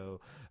 So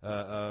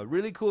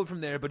really cool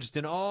from there. But just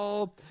in all,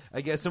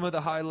 I guess some of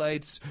the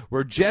highlights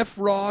were Jeff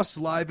Ross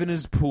live in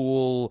his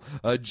pool,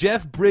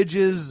 Jeff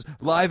Bridges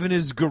live in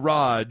his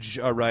garage,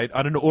 all right,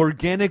 on an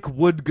organic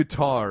wood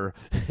guitar.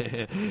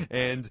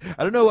 And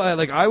I don't know,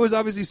 I was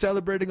obviously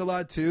celebrating a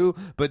lot too,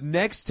 but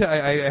next to,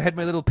 I had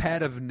my little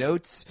pad of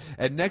notes,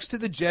 and next to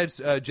the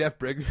Jeff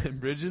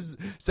Bridges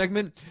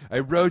segment, I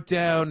wrote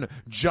down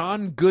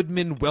John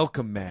Goodman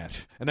welcome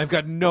mat, and I've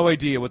got no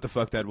idea what the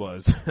fuck that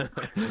was.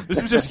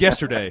 This was just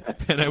yesterday,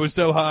 and I was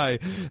so high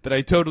that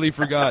I totally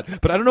forgot.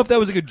 But I don't know if that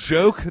was like a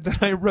joke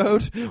that I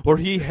wrote, or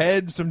he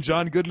had some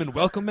John Goodman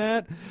welcome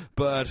mat,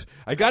 but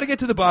I got to get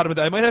to the bottom of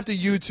that. I might have to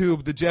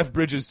YouTube the Jeff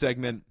Bridges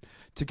segment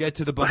to get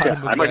to the bottom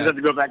of that. I might just have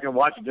to go back and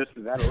watch it just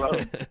for that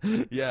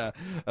alone.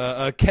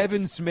 Yeah.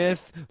 Kevin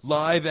Smith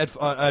live at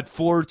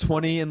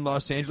 4:20 in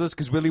Los Angeles,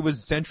 because Willie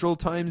was Central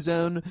Time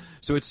Zone,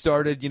 so it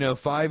started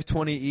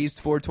 5:20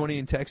 East, 4:20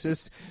 in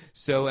Texas.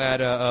 So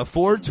at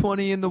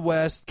 4:20 in the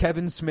West,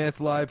 Kevin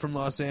Smith live from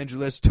Los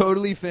Angeles,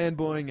 totally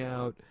fanboying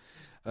out.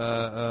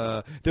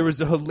 There was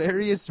a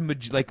hilarious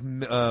magician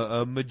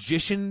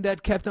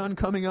that kept on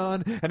coming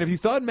on, and if you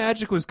thought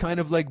magic was kind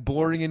of like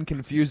boring and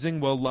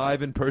confusing while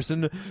live in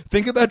person,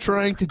 think about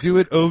trying to do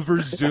it over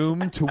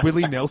Zoom to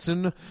Willie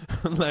Nelson.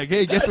 Like,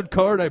 hey, guess what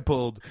card I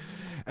pulled?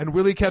 and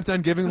Willie kept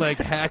on giving like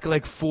Hack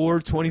like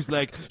 420s,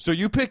 like, so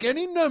you pick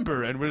any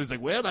number, and Willie's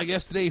like, well, I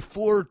guess today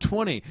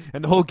 420,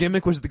 and the whole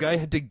gimmick was the guy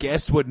had to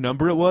guess what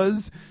number it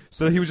was.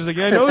 So he was just like,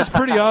 yeah, I know it's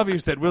pretty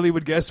obvious that Willie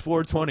would guess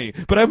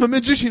 420, but I'm a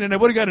magician and I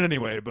would have got it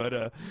anyway.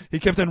 But he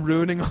kept on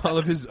ruining all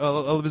of his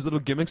little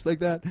gimmicks like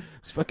that.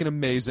 It's fucking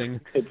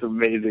amazing. It's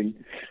amazing.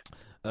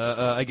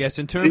 I guess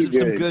in terms of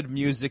some good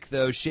music,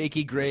 though,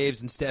 Shaky Graves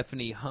and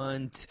Stephanie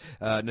Hunt,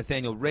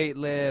 Nathaniel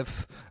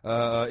Rateliff,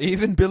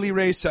 even Billy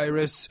Ray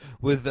Cyrus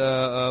with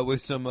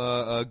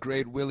some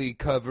great Willie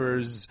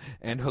covers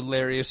and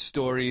hilarious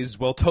stories,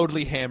 well,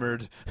 totally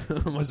hammered,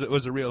 was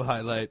a real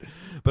highlight.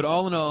 But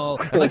all in all,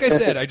 like I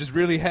said, I just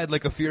really had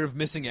like a fear of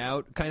missing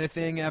out kind of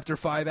thing after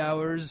 5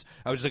 hours.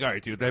 I was just like, all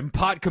right, dude, I'm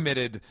pot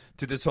committed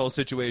to this whole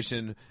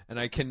situation, and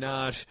I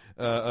cannot,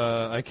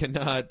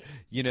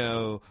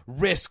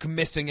 risk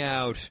missing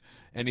out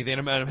anything.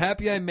 I'm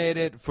happy I made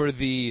it for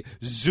the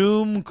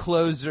Zoom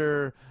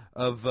closer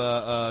of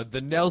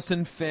the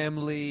Nelson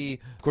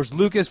family. Of course,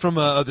 Lucas from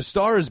The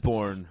Star Is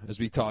Born, as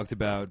we talked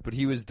about, but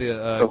he was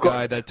the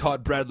guy that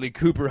taught Bradley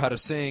Cooper how to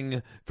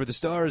sing for The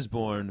Star Is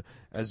Born,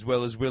 as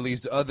well as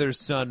Willie's other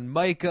son,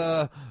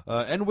 Micah,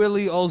 and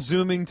Willie all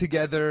Zooming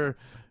together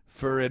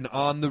for an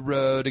On the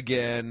Road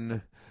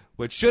Again,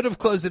 which should have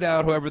closed it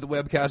out. However, the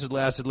webcast had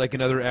lasted like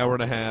another hour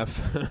and a half.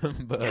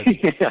 But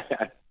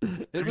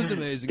it was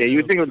amazing. Yeah, you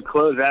would think it would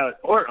close out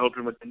or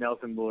open with the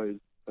Nelson boys,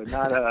 but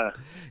not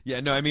Yeah,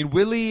 no, I mean,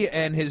 Willie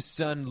and his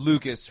son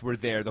Lucas were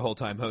there the whole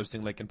time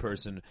hosting, like in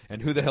person,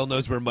 and who the hell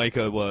knows where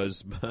Micah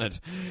was? But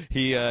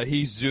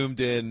he zoomed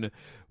in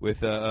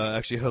with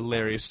actually a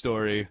hilarious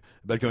story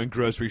about going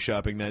grocery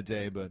shopping that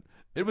day. But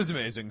it was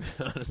amazing,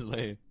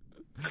 honestly.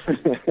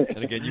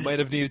 And again, you might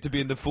have needed to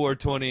be in the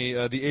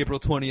 420, the April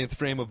 20th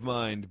frame of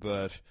mind,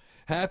 but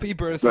happy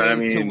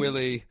birthday to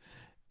Willie,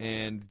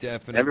 and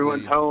definitely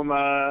everyone's home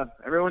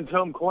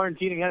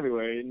quarantining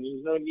everywhere, and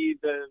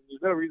there's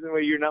no reason why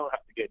you're not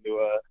have to get into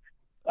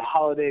a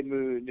holiday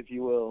mood, if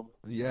you will.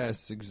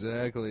 Yes,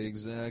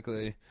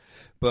 exactly.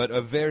 But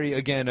a very,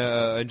 again,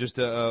 just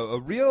a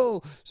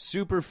real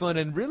super fun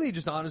and really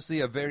just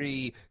honestly a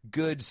very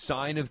good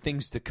sign of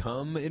things to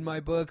come in my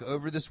book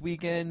over this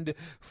weekend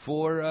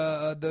for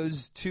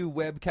those two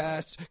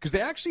webcasts, because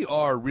they actually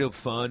are real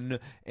fun.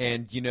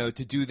 And, to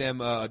do them,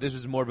 this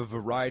was more of a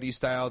variety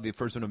style. The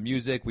first one of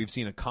music, we've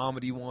seen a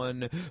comedy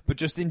one. But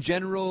just in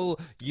general,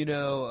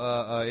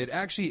 it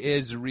actually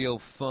is a real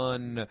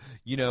fun,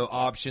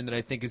 option that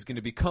I think is going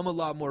to become a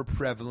lot more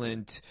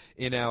prevalent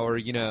in our,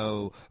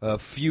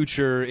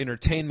 future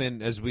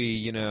entertainment as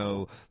we,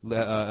 go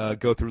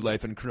through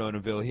life in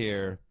Coronaville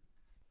here.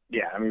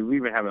 Yeah, I mean,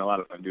 we've been having a lot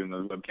of fun doing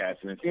those webcasts,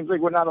 and it seems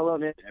like we're not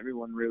alone in it.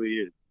 Everyone really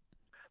is.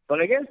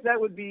 But I guess that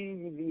would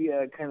be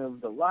the kind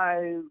of the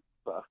live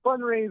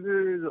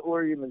fundraisers,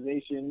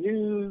 organization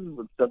news,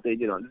 with stuff they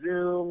did on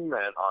Zoom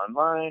and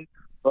online.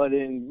 But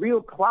in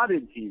real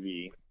clotted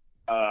TV,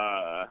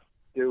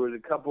 there was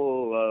a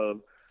couple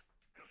of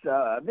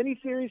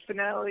miniseries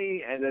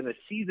finale and then a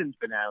season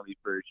finale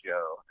for a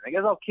show. And I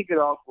guess I'll kick it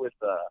off with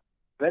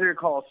Better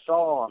Call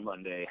Saul on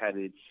Monday had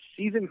its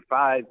season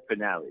 5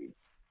 finale.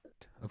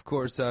 Of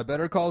course,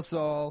 Better Call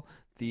Saul,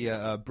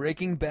 the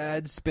Breaking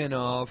Bad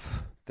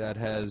spinoff that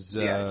has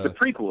it's the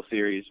prequel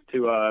series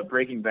to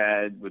Breaking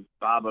Bad with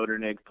Bob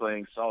Odenkirk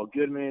playing Saul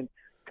Goodman.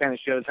 Kind of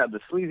shows how the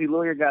sleazy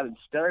lawyer got its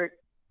start.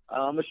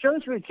 The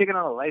show's really taken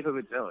on a life of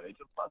its own. It's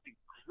a fucking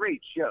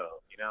great show,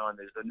 and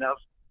there's enough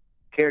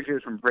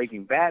characters from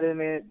Breaking Bad in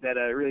it that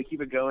really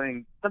keep it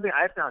going. Something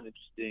I found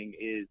interesting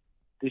is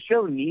the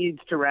show needs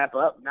to wrap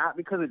up, not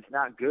because it's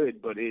not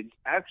good, but it's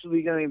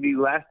actually going to be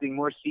lasting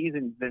more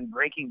seasons than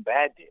Breaking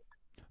Bad did.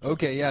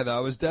 Okay, yeah, that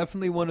was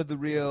definitely one of the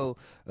real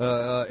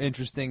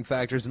interesting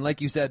factors. And like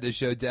you said, this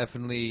show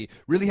definitely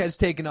really has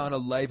taken on a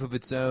life of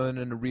its own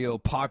and a real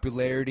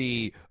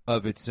popularity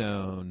of its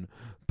own.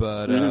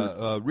 But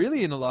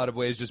really, in a lot of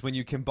ways, just when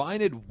you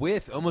combine it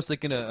with, almost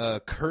like in a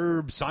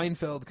Curb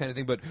Seinfeld kind of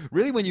thing, but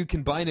really when you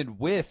combine it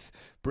with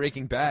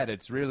Breaking Bad,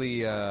 it's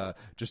really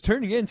just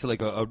turning into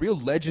like a real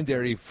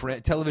legendary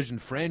television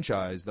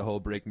franchise, the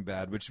whole Breaking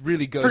Bad, which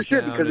really goes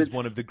down as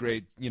one of the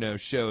great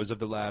shows of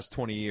the last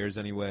 20 years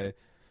anyway.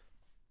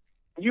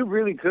 You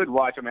really could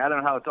watch, I don't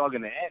know how it's all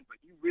going to end, but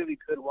you really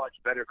could watch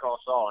Better Call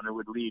Saul, and it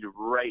would lead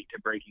right to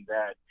Breaking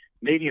Bad.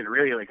 Maybe it's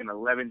really like an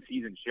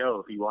 11-season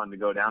show if you wanted to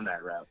go down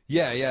that route.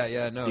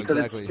 Yeah, no, because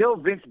exactly. It's still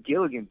Vince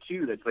Gilligan,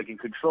 too, that's like in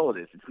control of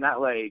this. It's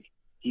not like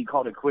he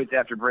called it quits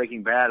after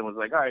Breaking Bad and was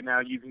like, all right, now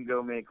you can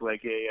go make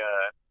like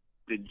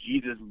the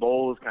Jesus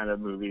Bowls kind of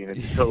movie, and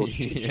it's total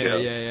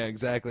yeah,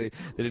 exactly.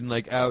 They didn't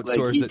like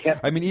outsource it.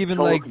 I mean, even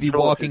like the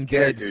Walking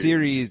Dead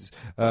series.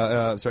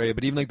 But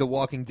even like the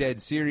Walking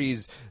Dead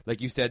series, like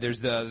you said,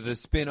 there's the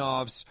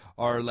spin-offs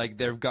are like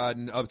they've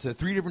gotten up to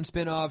 3 different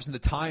spin-offs, and the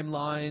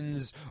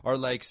timelines are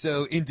like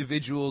so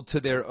individual to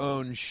their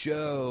own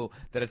show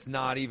that it's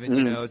not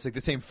even it's like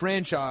the same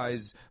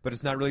franchise, but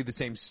it's not really the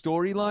same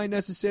storyline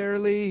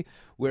necessarily.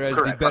 Whereas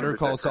the Better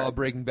Call Saul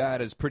Breaking Bad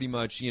is pretty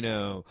much,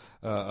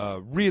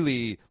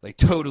 really like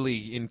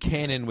totally in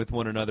canon with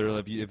one another,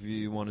 if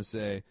you want to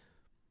say.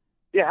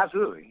 Yeah,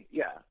 absolutely.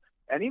 Yeah.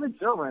 And even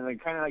so, man,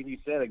 like kind of like you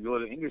said, like go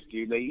to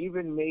industry. They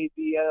even made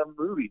the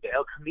movie, the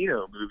El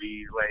Camino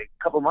movie, like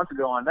a couple months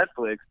ago on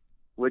Netflix,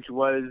 which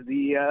was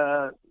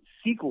the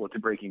sequel to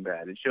Breaking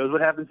Bad. It shows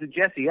what happens to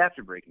Jesse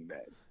after Breaking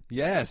Bad.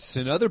 Yes,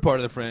 another part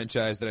of the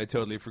franchise that I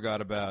totally forgot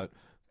about.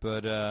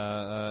 But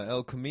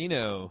El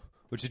Camino,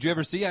 which did you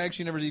ever see? I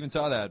actually never even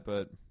saw that,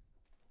 but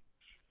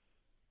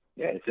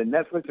yeah, it's a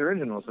Netflix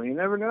original, so you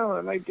never know.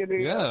 I might get a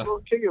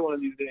little ticket one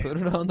of these days. Put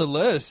it on the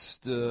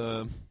list.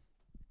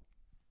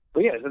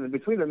 But yeah, so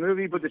between the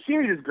movie, but the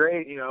series is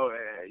great. You know,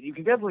 you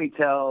can definitely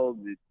tell.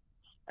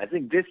 I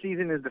think this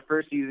season is the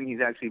first season he's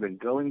actually been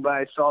going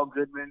by Saul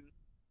Goodman,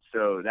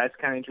 so that's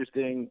kind of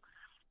interesting.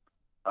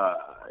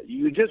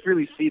 You just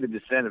really see the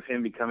descent of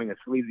him becoming a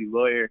sleazy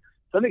lawyer.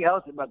 Something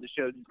else about the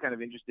show that's kind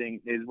of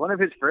interesting is one of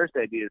his first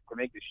ideas to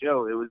make the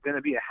show, it was going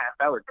to be a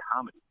half-hour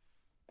comedy.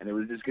 And it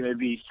was just going to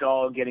be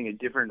Saul getting a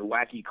different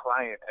wacky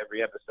client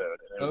every episode.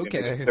 And it was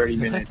gonna be a 30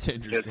 minutes,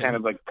 just kind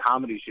of like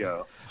comedy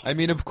show. I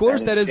mean, of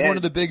course, that is one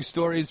of the big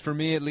stories for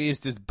me, at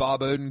least, is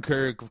Bob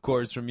Odenkirk, of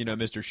course, from,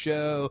 Mr.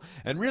 Show,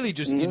 and really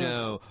just,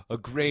 a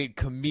great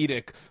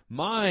comedic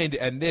mind,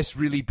 and this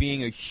really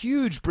being a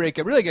huge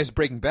breakout, really, I guess,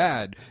 Breaking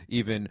Bad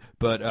even,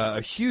 but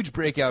a huge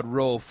breakout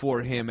role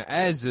for him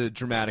as a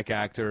dramatic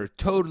actor.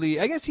 Totally,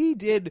 I guess he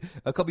did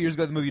a couple years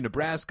ago the movie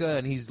Nebraska,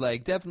 and he's,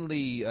 like,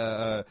 definitely...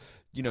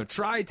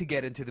 tried to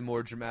get into the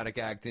more dramatic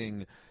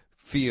acting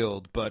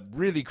field, but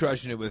really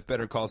crushing it with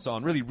Better Call Saul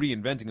and really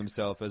reinventing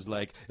himself as,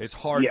 like, it's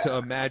hard to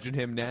imagine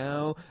him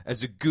now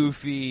as a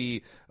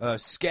goofy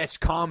sketch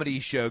comedy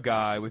show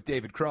guy with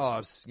David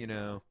Cross,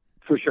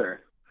 For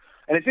sure.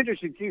 And it's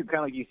interesting, too, kind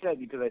of like you said,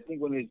 because I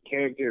think when his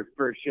character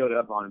first showed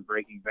up on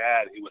Breaking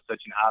Bad, it was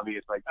such an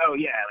obvious, like, oh,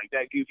 yeah, like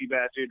that goofy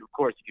bastard, of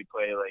course he could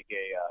play, like,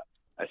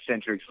 a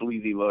eccentric,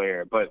 sleazy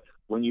lawyer. But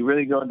when you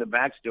really go into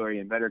backstory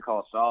and Better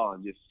Call Saul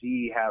and just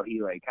see how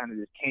he like kind of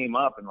just came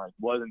up and like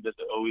wasn't just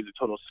always a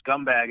total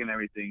scumbag and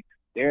everything,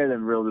 there the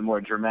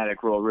more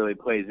dramatic role really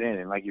plays in.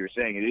 And like you were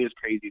saying, it is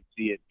crazy to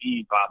see it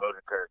be Bob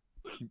Odenkirk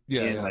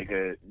in like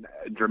a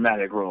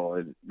dramatic role.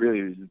 It really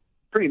is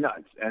pretty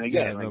nuts. And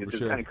again, it's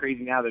just kind of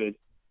crazy now that it's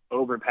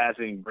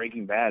overpassing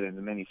Breaking Bad in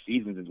the many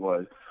seasons it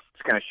was.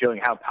 It's kind of showing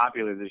how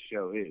popular this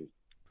show is.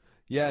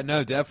 Yeah,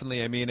 no,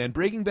 definitely. I mean, and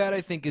Breaking Bad,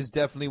 I think, is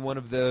definitely one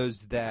of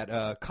those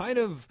that kind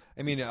of,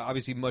 I mean,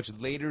 obviously much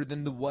later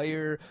than The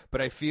Wire, but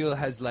I feel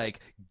has, like,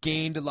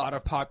 gained a lot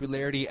of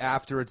popularity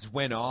after it's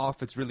went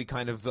off. It's really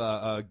kind of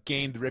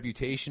gained the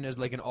reputation as,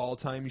 like, an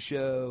all-time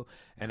show,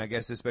 and I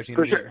guess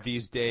especially in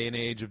these day and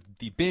age of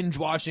the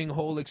binge-watching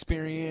whole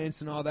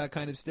experience and all that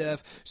kind of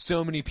stuff,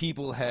 so many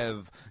people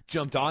have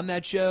jumped on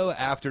that show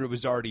after it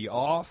was already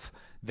off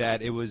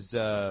that it was...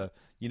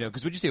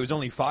 because would you say it was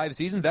only 5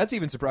 seasons? That's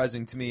even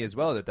surprising to me as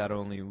well that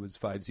only was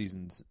 5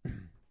 seasons.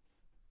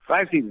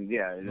 5 seasons,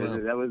 yeah. Wow.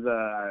 That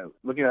was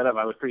looking that up.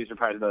 I was pretty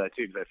surprised about that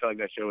too because I felt like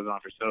that show was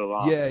on for so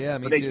long. Yeah,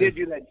 me too. But they too. did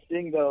do that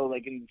thing though,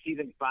 like in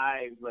season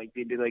 5, like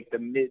they did like the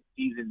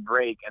mid-season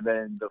break and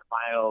then the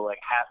final like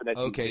half of that.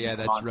 Okay, yeah,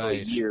 that's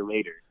right. A year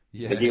later,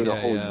 yeah, they gave it a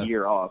whole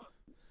year off.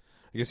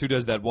 I guess who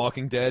does that?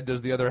 Walking Dead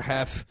does the other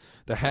half,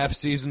 the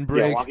half-season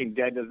break. Yeah, Walking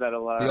Dead does that a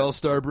lot. The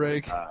All-Star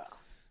break.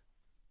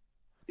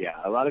 Yeah,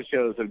 a lot of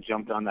shows have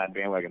jumped on that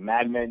bandwagon.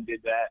 Mad Men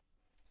did that.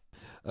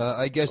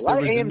 I guess there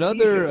was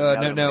another.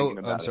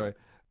 I'm sorry,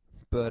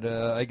 but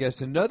I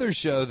guess another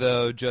show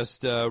though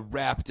just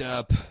wrapped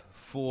up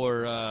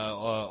for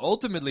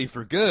ultimately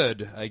for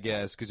good. I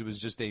guess because it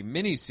was just a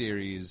mini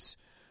series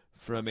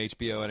from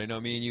HBO, and I know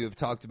me and you have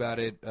talked about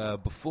it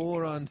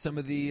before on some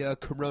of the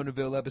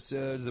Coronaville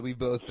episodes that we've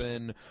both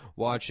been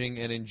watching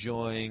and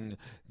enjoying.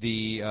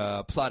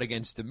 The Plot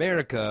Against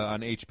America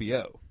on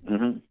HBO.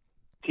 Mm-hmm.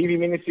 TV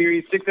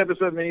miniseries,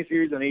 6-episode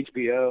miniseries on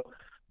HBO,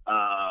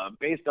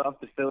 based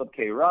off the Philip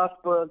K.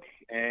 Roth book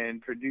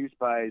and produced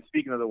by,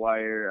 speaking of The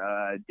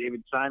Wire,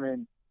 David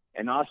Simon,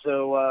 and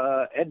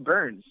also Ed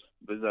Burns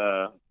was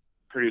a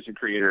producer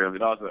creator of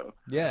it also.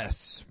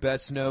 Yes,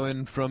 best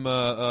known from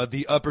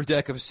the upper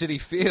deck of Citi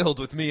Field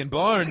with me and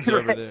Barnes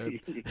over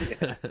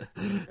there.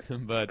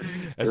 But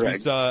as we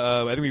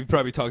saw, I think we've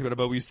probably talked about it,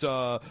 but we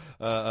saw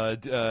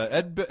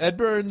Ed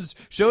Burns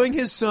showing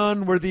his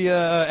son where the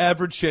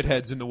average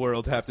shitheads in the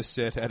world have to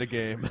sit at a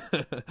game.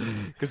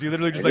 Because he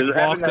literally just like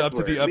walked up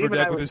to the upper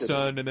deck with his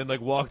son and then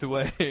like walked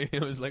away.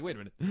 It was like, wait a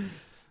minute,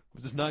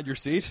 was this not your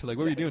seat? Like,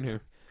 what are you doing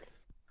here?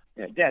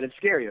 Yeah, Dad, it's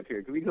scary up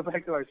here. Can we go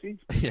back to our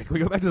seats? Yeah, can we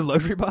go back to the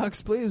luxury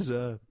box, please?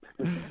 I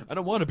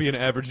don't want to be an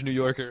average New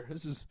Yorker.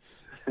 This is.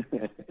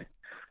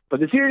 But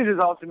the series is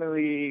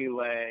ultimately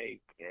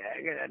like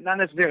not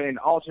necessarily an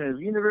alternate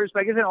universe,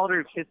 but I guess an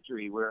alternate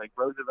history where like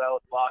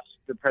Roosevelt lost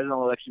the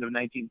presidential election of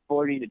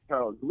 1940 to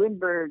Charles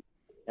Lindbergh.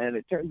 And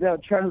it turns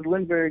out Charles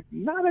Lindbergh,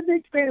 not a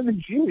big fan of the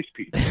Jewish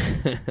people.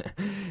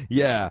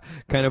 Yeah,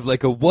 kind of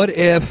like a what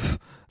if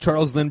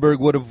Charles Lindbergh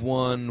would have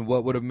won,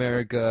 what would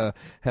America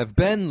have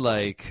been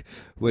like,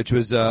 which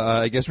was,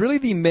 I guess, really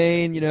the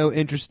main,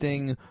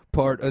 interesting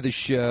part of the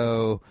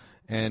show.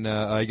 And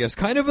I guess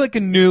kind of like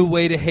a new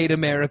way to hate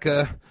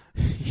America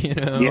you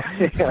know,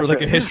 Yeah. for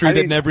like a history I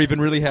that mean- never even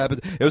really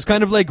happened. It was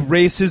kind of like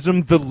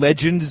Racism: The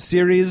Legend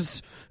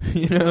series,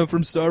 you know,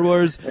 from Star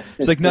Wars.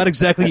 It's like not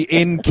exactly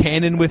in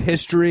canon with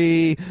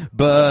history,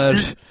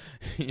 but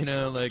you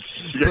know, like,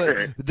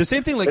 Sure. but the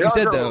same thing, like They you all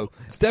said, know. though,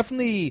 it's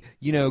definitely,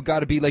 you know, got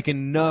to be like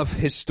enough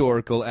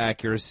historical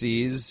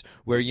accuracies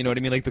where, you know what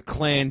I mean, like the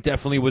Klan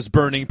definitely was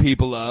burning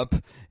people up,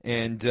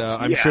 and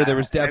I'm sure there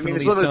was Yeah, I mean,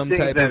 definitely it's one of those some things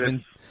type that of.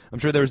 it's- I'm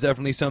sure there was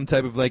definitely some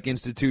type of like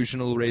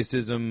institutional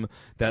racism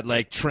that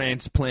like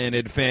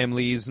transplanted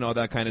families and all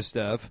that kind of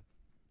stuff.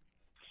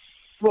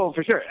 Well,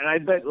 for sure, and I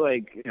bet,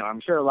 like, you know,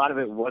 I'm sure a lot of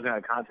it wasn't out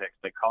of context.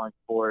 Like calling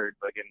Ford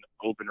like an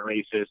open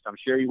racist, I'm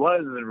sure he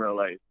was in real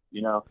life.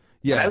 You know,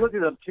 Yeah. And I looked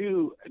it up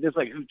too, just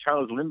like who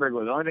Charles Lindbergh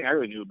was. The only thing I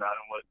really knew about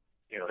him was,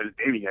 you know, his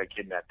baby got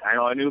kidnapped.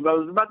 All I knew about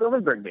was about the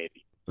Lindbergh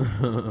baby.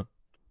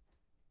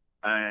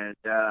 And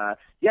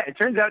yeah, it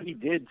turns out he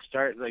did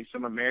start like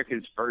some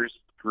America's first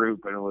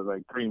group, and it was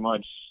like pretty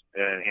much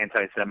an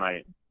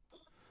anti-Semite.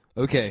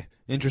 Okay,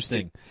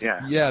 interesting.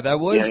 Yeah. Yeah, that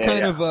was Yeah,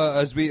 kind yeah. of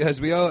as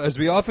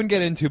we often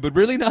get into, but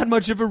really not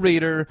much of a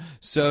reader.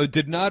 So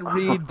did not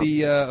read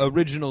the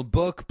original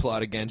book,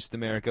 Plot Against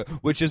America,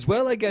 which as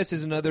well, I guess,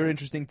 is another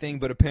interesting thing.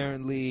 But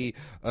apparently,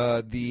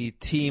 the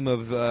team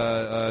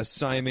of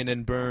Simon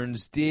and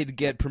Burns did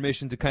get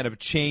permission to kind of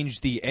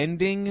change the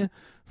ending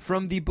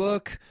from the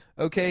book.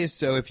 Okay,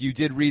 so if you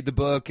did read the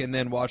book and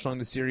then watch along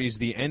the series,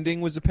 the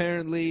ending was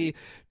apparently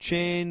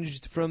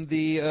changed from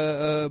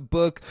the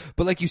book.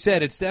 But like you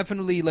said, it's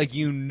definitely like,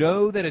 you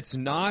know, that it's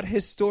not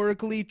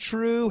historically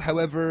true.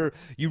 However,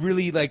 you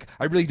really like,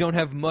 I really don't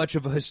have much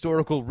of a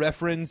historical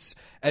reference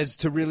as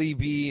to really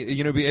be,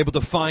 you know, be able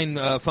to fine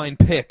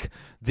pick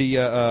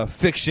the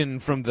fiction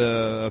from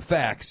the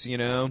facts, you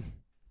know?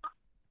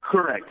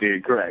 Correct,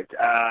 dude. Correct.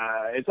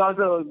 It's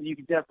also, you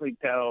can definitely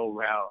tell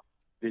how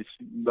this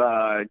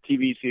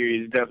TV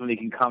series definitely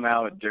can come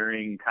out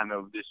during kind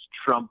of this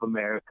Trump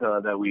America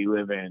that we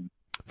live in.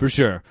 For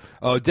sure.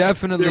 Oh, There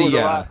definitely, was a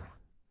yeah. lot,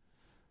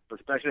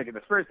 especially like in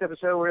the first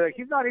episode where like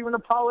he's not even a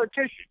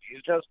politician.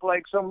 He's just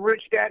like some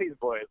rich daddy's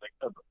boy. It's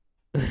like,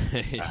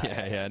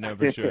 yeah, no,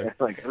 for sure.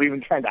 like, are we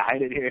even trying to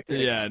hide it here?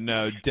 Yeah,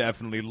 no,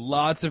 definitely.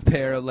 Lots of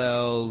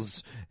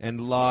parallels and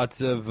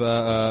lots of,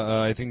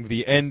 I think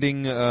the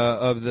ending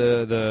of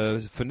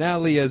the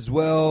finale as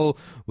well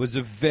was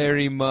a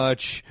very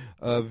much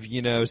of,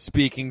 you know,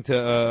 speaking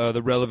to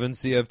the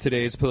relevancy of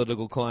today's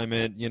political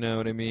climate, you know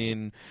what I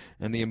mean?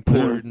 And the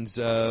importance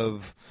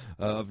of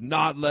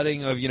not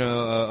letting, of, you know,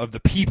 of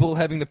the people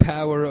having the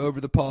power over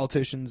the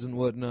politicians and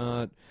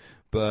whatnot.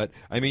 But,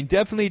 I mean,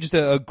 definitely just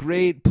a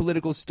great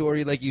political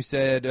story, like you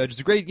said.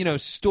 Just a great, you know,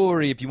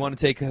 story if you want to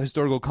take a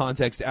historical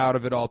context out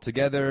of it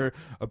altogether.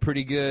 A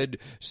pretty good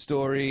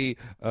story.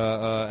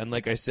 And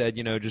like I said,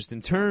 you know, just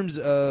in terms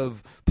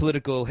of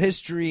political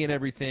history and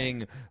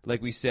everything, like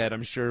we said,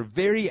 I'm sure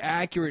very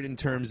accurate in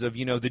terms of,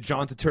 you know, the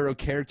John Turturro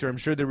character. I'm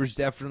sure there was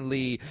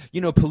definitely, you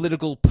know,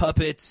 political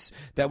puppets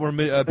that were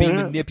being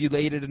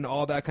manipulated and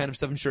all that kind of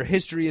stuff. I'm sure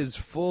history is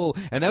full.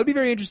 And that would be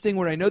very interesting,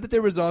 where I know that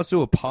there was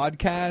also a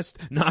podcast,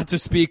 not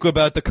to speak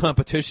about the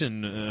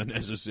competition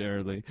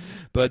necessarily,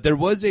 but there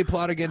was a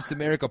Plot Against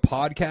America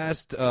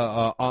podcast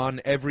on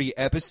every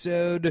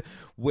episode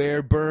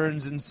where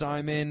Burns and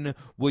Simon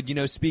would, you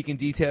know, speak in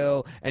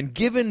detail. And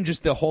given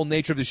just the whole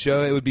nature of the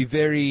show, it would be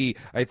very,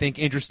 I think,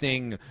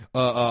 interesting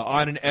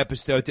on an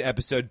episode to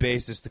episode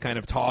basis to kind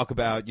of talk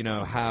about, you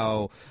know,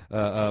 how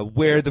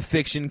where the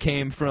fiction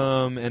came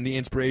from and the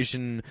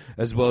inspiration,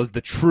 as well as the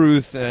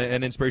truth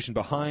and inspiration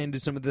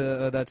behind some of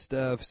the that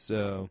stuff.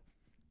 So.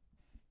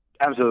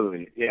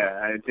 Absolutely. Yeah,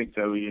 I think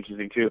that would be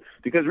interesting too.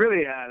 Because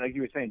really, like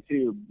you were saying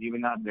too, even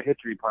not the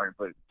history part,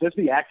 but just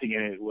the acting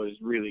in it was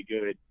really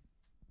good.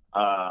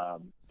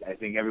 I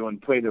think everyone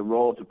played a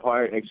role to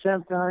part,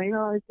 except, you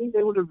know, I think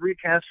they would have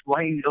recast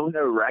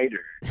Winona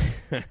Ryder.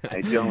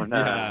 I don't know.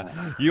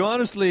 Yeah. You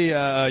honestly,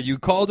 you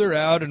called her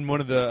out in one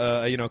of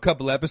the, you know, a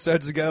couple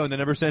episodes ago, and then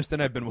ever since then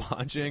I've been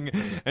watching,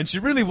 and she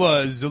really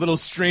was a little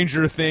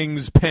Stranger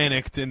Things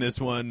panicked in this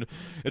one.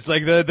 It's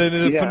like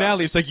the Yeah.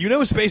 finale. It's like, you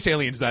know, a space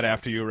alien's not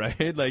after you,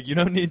 right? Like, you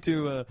don't need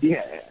to.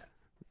 Yeah.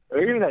 Or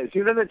even that,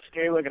 she was that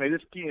scary look, and I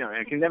just, you know,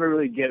 I can never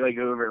really get like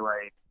over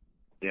like,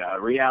 yeah,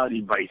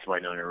 reality Vice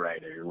Winona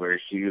Ryder, where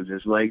she was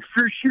just like,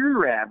 for sure,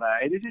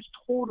 Rabbi, this is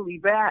totally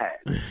bad.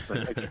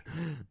 But, okay.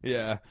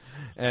 Yeah,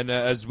 and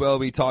as well,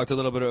 we talked a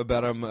little bit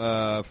about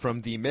him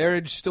from the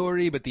Marriage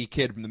Story, but the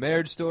kid from the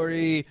Marriage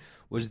Story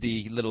was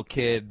the little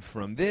kid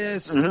from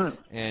this,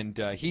 and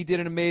he did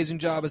an amazing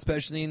job,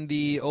 especially in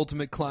the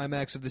ultimate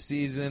climax of the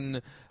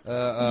season.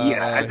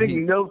 Yeah, I think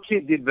no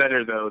kid did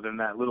better, though, than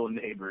that little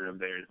neighbor of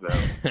theirs,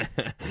 though.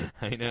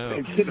 I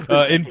know. That kid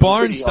was In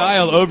barn pretty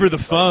style, awesome. over the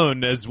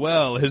phone as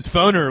well. His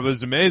phoner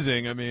was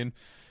amazing. I mean,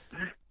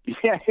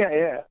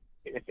 Yeah.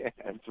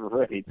 That's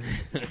right.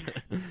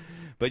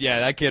 but yeah,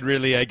 that kid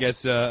really, I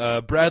guess,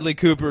 Bradley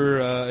Cooper,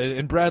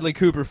 in Bradley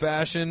Cooper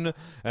fashion.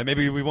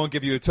 Maybe we won't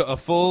give you a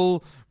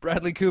full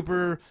Bradley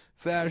Cooper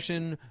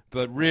fashion,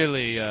 but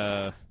really,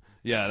 yeah,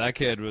 that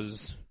kid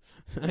was,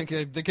 the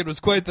kid was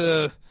quite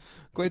the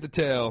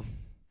tale.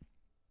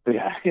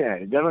 Yeah,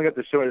 definitely got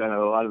the short end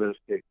of a lot of those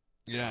sticks.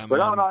 Yeah, But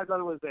all man. in all, I thought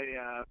it was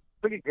a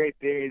pretty great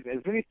series. As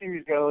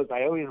miniseries goes,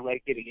 I always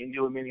like getting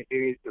into a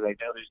miniseries because I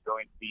know there's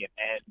going to be an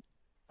end.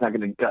 It's not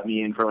going to gut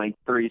me in for like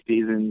 3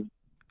 seasons.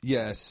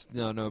 Yes,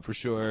 no, for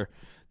sure.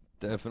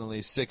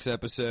 Definitely 6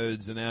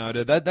 episodes and out.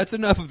 That's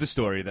enough of the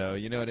story, though.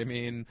 You know what I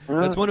mean?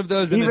 That's one of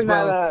those, and as Even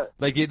well, that,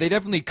 like they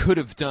definitely could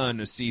have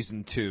done a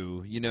season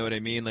 2. You know what I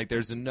mean? Like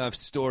there's enough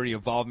story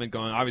involvement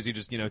going. Obviously,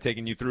 just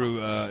taking you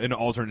through an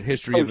alternate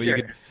history of you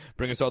could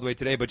bring us all the way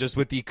today. But just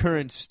with the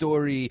current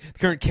story, the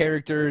current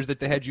characters that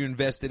they had you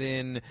invested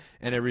in,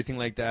 and everything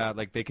like that,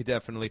 like they could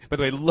definitely. By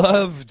the way,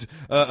 loved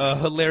a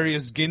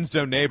hilarious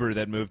Ginzo neighbor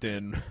that moved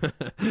in.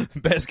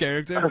 Best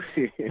character.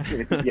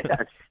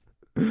 yes.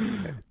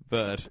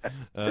 But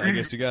I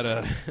guess you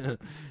gotta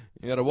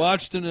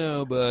watch to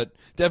know. But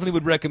definitely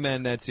would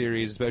recommend that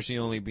series, especially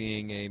only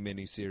being a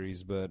mini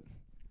series. But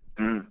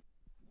yeah,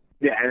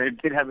 and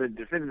it did have a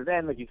definitive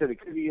end, like you said. It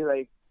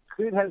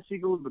could have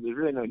sequels, but there's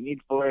really no need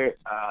for it.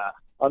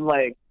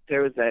 Unlike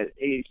there was that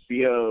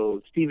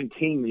HBO Stephen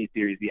King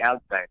miniseries, The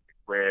Outsiders,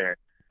 where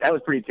that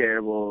was pretty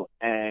terrible,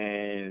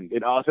 and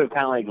it also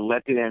kind of like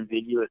left it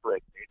ambiguous,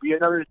 like maybe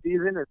another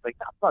season. It's like,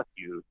 oh, fuck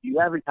you.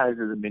 You advertise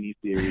as a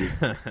miniseries.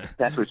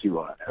 That's what you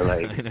want.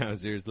 Like, I know,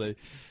 seriously.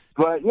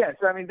 But yeah,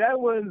 so I mean, that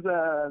was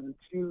the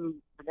 2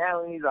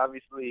 finales.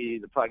 Obviously,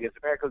 The Plot Against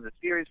America was a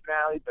series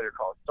finale. Better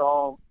Call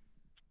Saul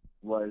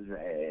was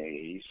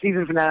a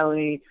season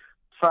finale.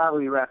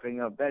 Probably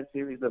wrapping up that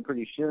series though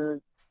pretty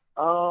soon.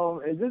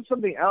 And then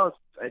something else,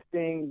 I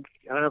think,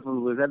 I don't know if it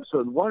was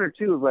episode 1 or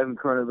 2 of Live in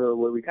Coronaville,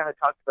 where we kind of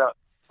talked about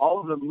all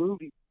of the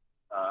movies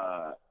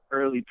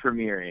early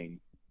premiering,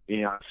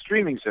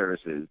 streaming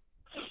services.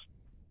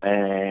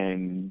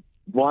 And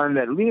one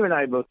that Liam and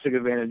I both took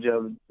advantage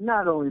of,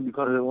 not only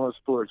because it was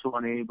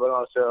 420, but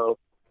also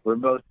we're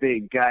both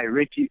big Guy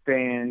Ritchie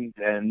fans,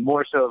 and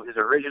more so of his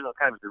original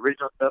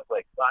stuff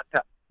like Lock,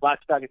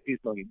 Stock, and Two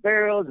Smoking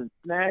Barrels and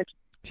Snatch.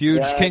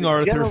 Huge King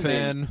Arthur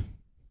gentleman. fan.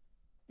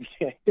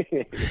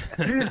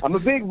 I'm a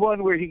big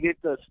one where he gets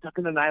stuck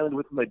in an island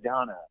with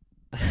Madonna.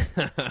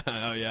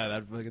 Oh yeah,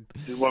 that fucking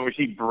The one where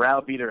she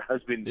browbeat her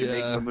husband to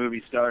make a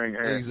movie starring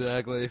her.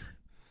 exactly.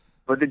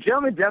 But the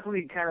gentleman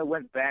definitely kind of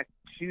went back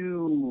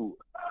to,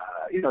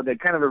 the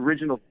kind of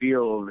original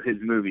feel of his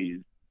movies.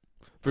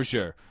 For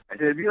sure. I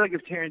said, it'd be like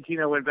if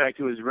Tarantino went back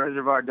to his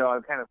Reservoir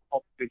Dog kind of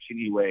Pulp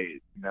Fiction-y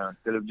ways,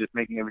 instead of just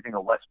making everything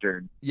a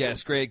Western.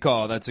 Yes, great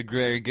call. That's a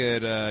very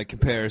good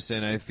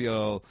comparison. I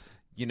feel,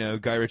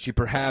 Guy Ritchie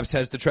perhaps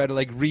has to try to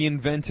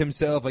reinvent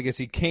himself. I guess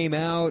he came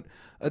out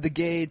of the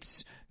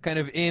gates kind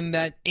of in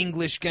that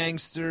English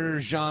gangster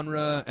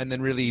genre and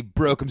then really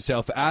broke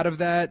himself out of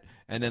that.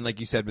 And then, like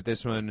you said, with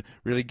this one,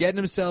 really getting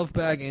himself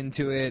back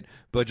into it,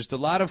 but just a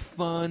lot of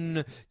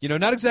fun,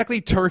 not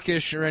exactly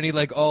Turkish or any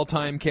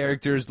all-time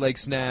characters like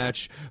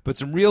Snatch, but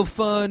some real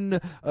fun,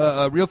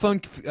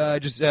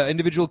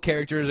 individual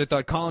characters. I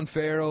thought Colin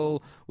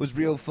Farrell was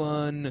real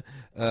fun.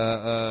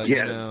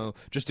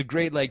 Just a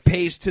great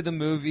pace to the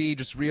movie,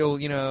 just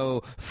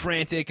real,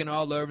 frantic and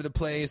all over the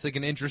place, like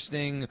an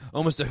interesting,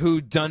 almost a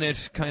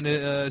whodunit kind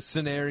of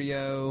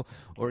scenario,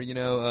 or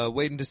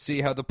waiting to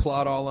see how the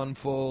plot all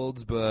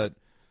unfolds, but.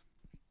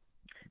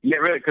 Yeah,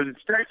 really, because it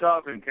starts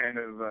off in kind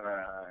of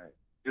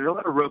there's a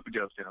lot of rope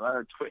jokes and a lot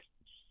of twists.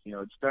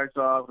 It starts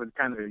off with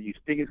kind of you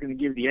think it's going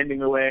to give the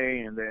ending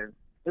away, and then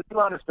there's a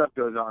lot of stuff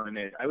goes on in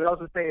it. I would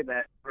also say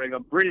that for a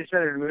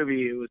British-centered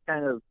movie, it was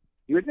kind of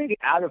you would think it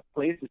out of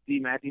place to see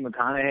Matthew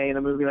McConaughey in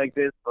a movie like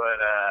this, but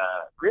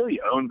really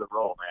owned the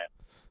role, man.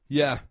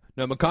 Yeah.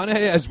 No, McConaughey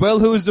as well,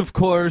 who is, of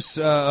course,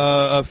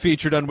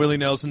 featured on Willie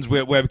Nelson's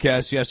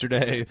webcast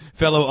yesterday,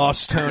 fellow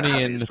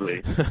Austonian.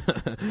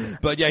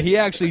 But, yeah, he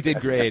actually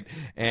did great.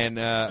 And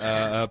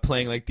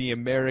playing, the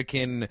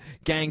American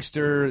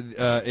gangster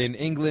in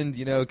England,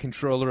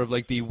 controller of,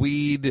 the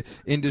weed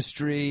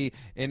industry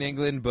in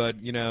England. But,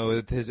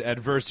 with his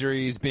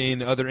adversaries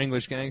being other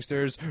English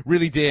gangsters,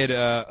 really did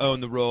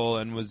own the role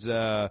and was,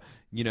 a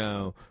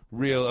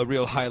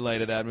real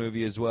highlight of that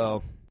movie as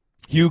well.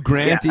 Hugh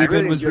Grant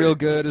was real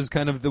good as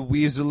kind of the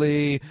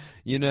weaselly,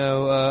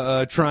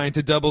 trying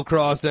to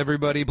double-cross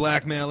everybody,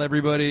 blackmail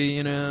everybody,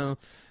 he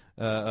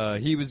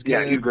was good.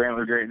 Yeah, Hugh Grant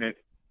was great in it.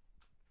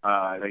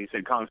 Like you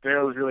said, Colin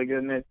Farrell was really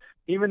good in it.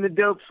 Even the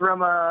dope from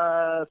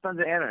Sons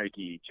of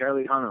Anarchy,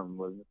 Charlie Hunnam,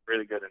 was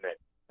really good in it.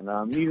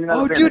 And,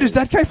 dude, is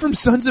that guy from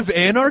Sons of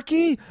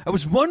Anarchy? I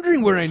was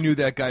wondering where I knew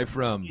that guy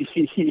from.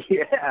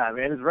 Yeah,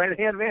 man, his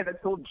right-hand man.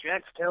 That's old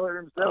Jax Taylor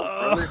himself,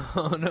 brother.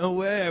 Oh, no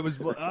way.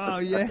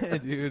 Yeah,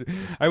 dude.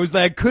 I was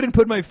couldn't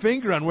put my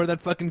finger on where that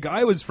fucking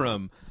guy was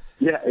from.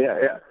 Yeah.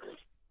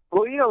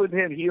 Well, with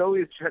him, he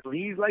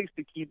likes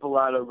to keep a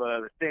lot of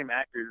the same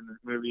actors in his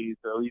movies,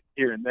 so he's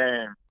here and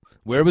there.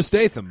 Where was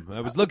Statham? I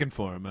was looking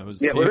for him. He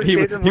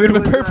would have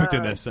been perfect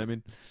in this. I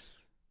mean...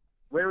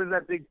 Where was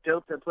that big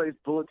dope that plays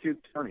Bullet Tube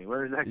Tony?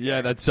 Where is that guy? Yeah,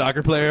 that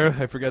soccer player.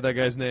 I forgot that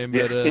guy's name,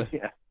 but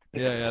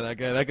yeah,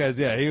 that guy's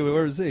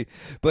where was he?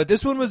 But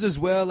this one was as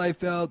well, I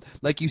felt,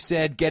 like you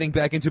said, getting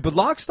back into it. But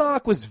Lock,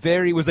 Stock was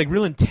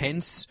real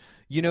intense,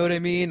 You know what I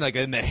mean? Like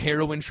in the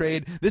heroin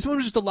trade. This one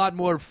was just a lot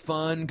more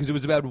fun because it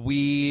was about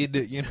weed.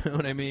 You know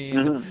what I mean?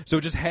 Mm-hmm. So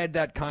it just had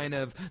that kind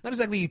of not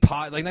exactly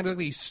not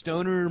exactly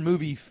stoner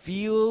movie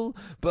feel,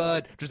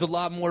 but just a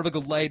lot more of like a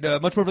light,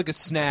 much more of like a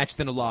Snatch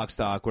than a Lock,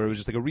 Stock, where it was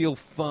just like a real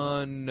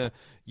fun,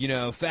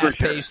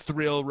 fast-paced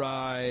thrill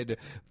ride,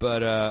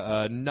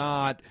 but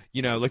not,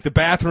 like the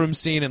bathroom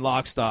scene in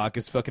Lock, Stock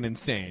is fucking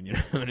insane. You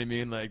know what I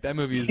mean? Like that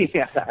movie's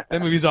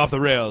off the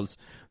rails,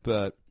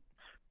 but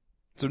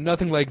so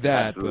nothing like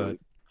that. Absolutely.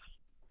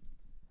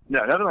 But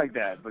no, nothing like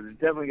that. But it's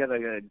definitely got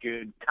like a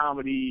good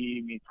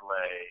comedy meets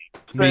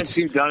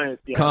like done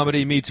it. Yeah.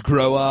 Comedy meets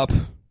Grow Up.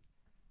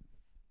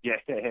 Yeah,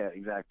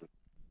 exactly.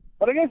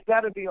 But I guess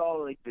that'd be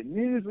all like the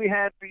news we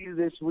had for you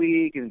this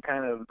week, and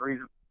kind of the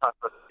reason to talk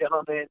about the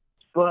Gentleman.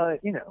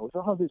 But with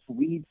all this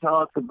weed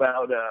talk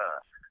about the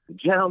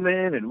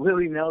Gentleman and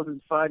Willie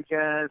Nelson's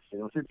podcast,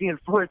 since being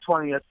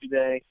 420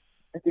 yesterday,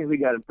 I think we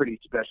got a pretty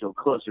special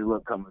closer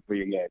look coming for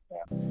you guys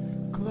now.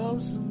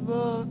 Closer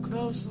look,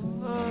 closer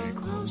look,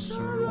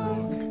 closer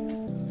look.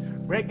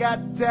 Break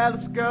out the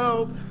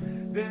telescope,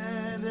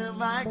 then the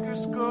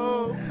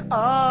microscope.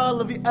 All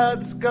of your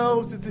other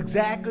scopes, it's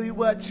exactly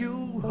what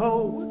you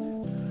hold.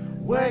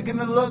 We're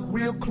gonna look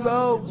real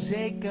close.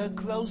 Take a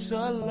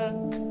closer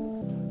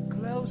look,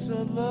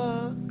 closer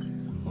look,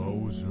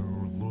 closer look.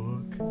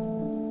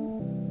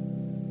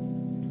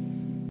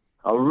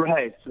 All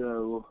right,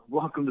 so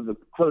welcome to the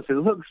Closer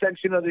Look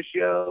section of the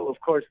show.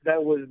 Of course,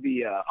 that was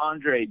the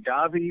Andre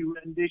Davi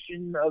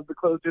rendition of the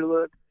Closer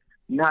Look,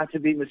 not to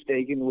be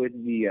mistaken with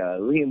the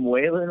Liam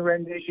Whalen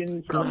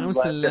rendition from last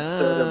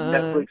episode of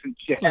Netflix and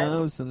Chat.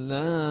 Closer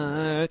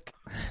Look.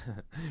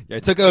 Yeah, I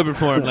took over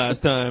for him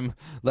last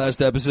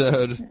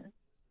episode.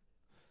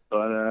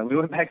 But we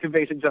went back to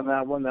basics on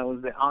that one. That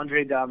was the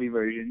Andre Davi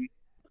version.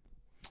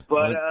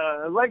 But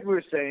like we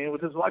were saying,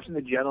 with us watching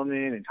The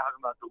Gentleman and talking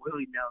about the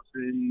Willie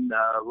Nelson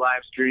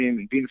live stream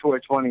and being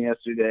 420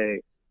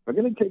 yesterday, we're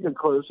going to take a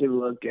closer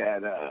look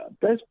at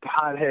best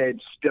pothead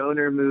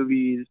stoner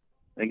movies,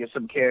 I guess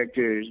some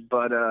characters,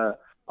 but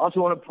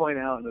also want to point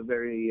out in a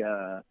very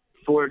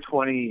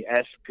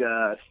 420-esque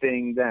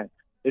thing that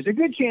there's a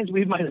good chance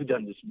we might have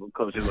done this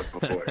closer look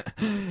before.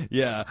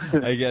 Yeah,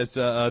 I guess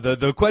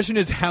the question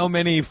is how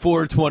many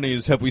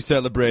 420s have we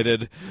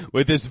celebrated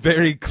with this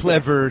very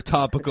clever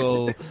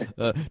topical,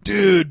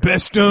 dude,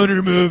 best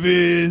stoner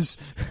movies.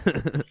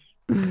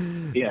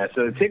 Yeah,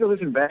 so take a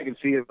listen back and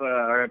see if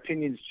our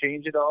opinions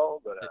change at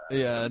all. But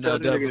yeah, no,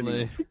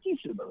 definitely. Pretty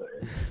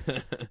similar.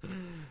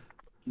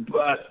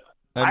 But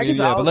I mean,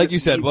 but like you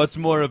said, what's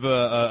more of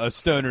a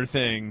stoner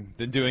thing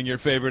than doing your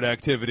favorite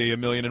activity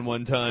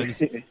 1,000,001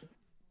 times?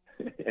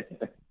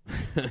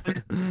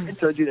 I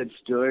told you that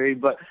story,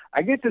 but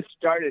I get to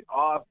start it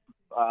off.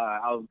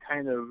 I'll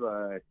kind of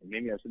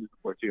maybe I've said this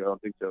before too. I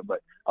don't think so,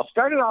 but I'll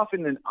start it off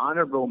in an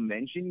honorable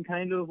mention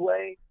kind of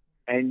way,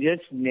 and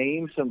just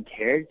name some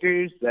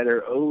characters that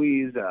are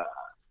always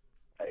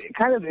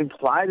kind of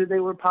implied that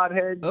they were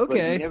potheads, but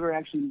you never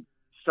actually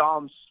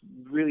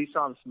really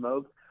saw them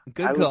smoke.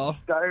 Good call. Would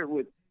start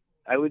with,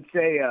 I would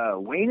say,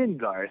 Wayne and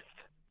Garth.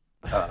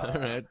 All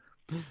right.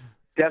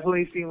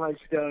 Definitely seem like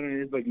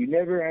stoners, but you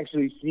never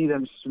actually see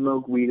them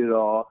smoke weed at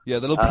all. Yeah,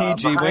 little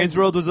PG. Wayne's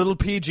World was a little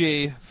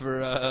PG for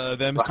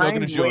them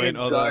smoking a joint,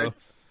 although...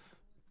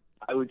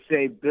 I would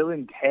say Bill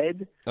and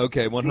Ted.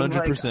 Okay,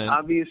 100%. Like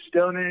obvious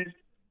stoners.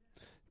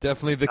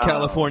 Definitely the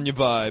California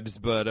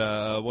vibes, but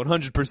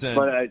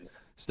 100%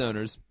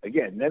 stoners.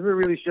 Again, never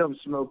really show them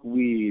smoke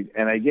weed.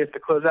 And I guess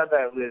to close out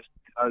that list,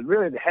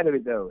 really at the head of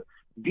it, though,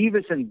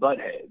 Beavis and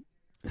Butthead.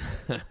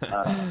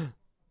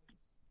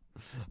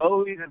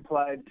 Always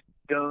implied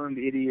stoned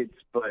idiots,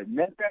 but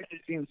never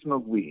actually seen them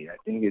smoke weed. I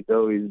think it's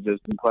always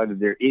just implied that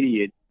they're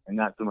idiots and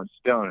not so much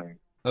stoner.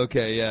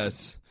 Okay,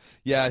 yes.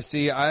 Yeah,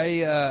 see, I,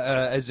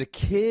 as a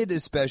kid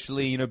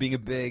especially, being a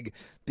big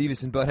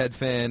Beavis and Butthead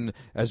fan,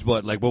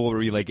 what were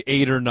we,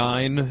 8 or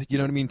 9,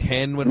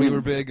 10 when we were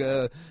big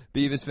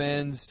Beavis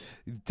fans,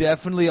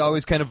 definitely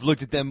always kind of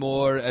looked at them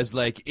more as,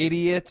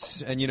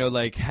 idiots and,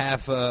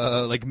 half,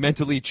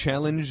 mentally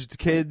challenged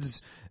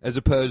kids as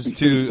opposed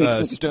to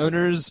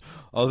stoners.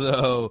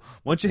 Although,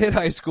 once you hit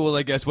high school,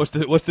 I guess, what's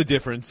the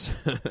difference?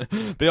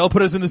 They all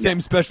put us in the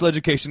same special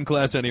education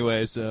class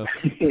anyway, so...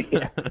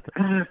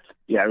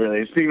 Yeah,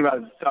 really. Speaking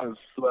about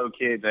slow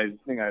kids, I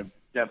think I've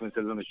definitely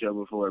said this on the show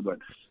before, but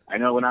I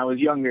know when I was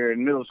younger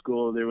in middle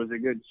school, there was a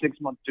good 6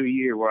 months to a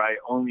year where I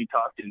only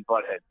talked in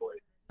Butthead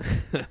voice.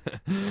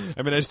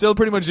 I mean, I still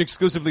pretty much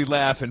exclusively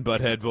laugh in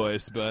Butthead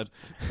voice, but...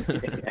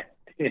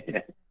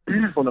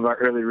 One of our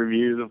early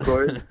reviews, of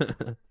course.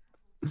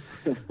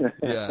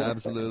 Yeah,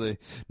 absolutely.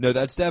 No,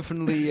 that's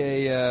definitely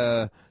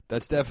a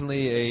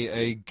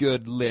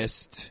good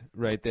list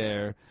right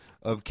there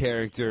of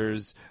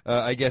characters.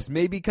 I guess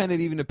maybe kind of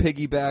even a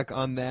piggyback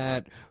on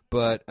that,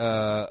 but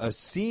a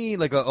scene,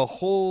 like a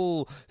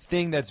whole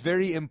thing that's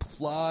very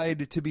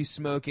implied to be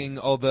smoking,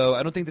 although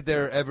I don't think that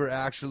they're ever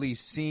actually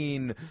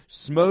seen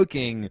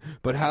smoking.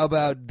 But how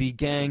about the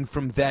gang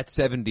from That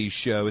 70s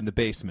Show in the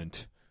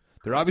basement?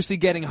 They're obviously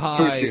getting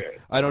high. sure.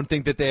 I don't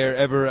think that they're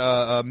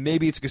ever.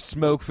 Maybe it's like a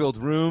smoke-filled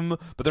room,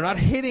 but they're not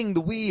hitting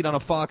the weed on a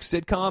Fox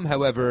sitcom.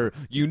 However,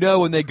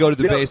 when they go to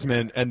the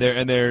basement and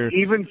they're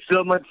even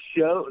so much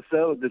so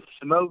the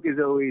smoke is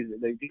always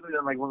like even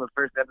on like one of the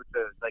first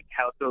episodes, like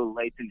Calco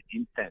lights an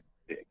incense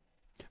stick.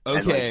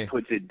 And, okay. like,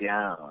 puts it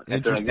down.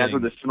 And so, like, Interesting. that's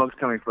where the smoke's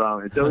coming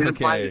from. And so he's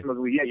implying Okay. the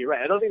smoke. Yeah, you're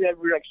right. I don't think they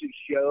ever actually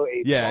show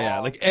a Yeah,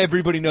 bomb. like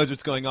everybody knows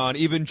what's going on.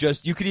 Even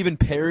just you could even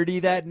parody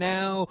that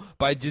now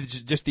by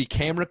just the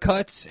camera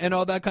cuts and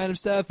all that kind of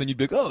stuff, and you'd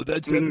be like, "Oh,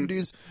 that's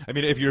 70s." I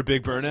mean, if you're a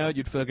big Burnout,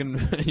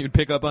 you'd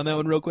pick up on that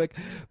one real quick.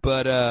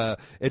 But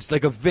it's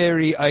like a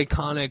very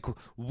iconic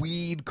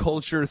weed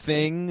culture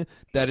thing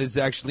that is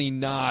actually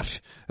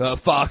not.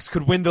 Fox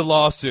could win the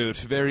lawsuit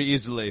very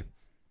easily,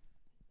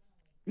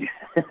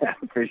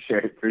 for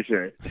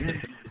sure.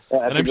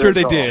 and I'm sure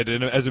they did,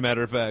 as a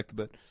matter of fact.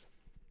 But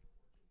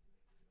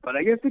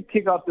I guess to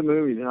kick off the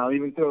movies, and I'll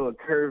even throw a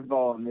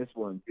curveball in this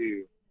one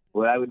too.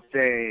 What I would say,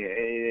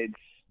 it's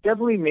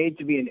definitely made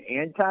to be an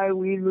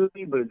anti-weed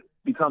movie, but it's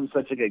become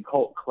such like a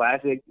cult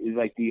classic. Is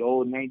like the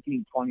old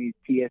 1920s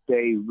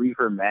PSA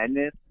Reefer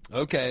Madness.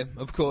 okay,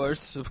 of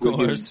course.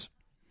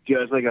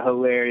 Just like a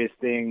hilarious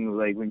thing,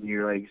 like when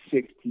you're like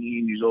 16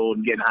 years old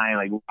and getting high and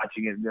like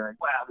watching it and being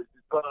like, wow, this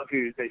is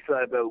bonkers. They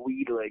thought about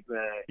weed like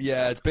that.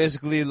 Yeah, it's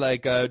basically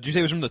like. Did you say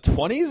it was from the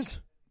 20s?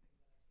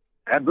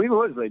 I believe it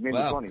was like maybe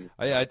Wow. 20s.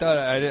 I thought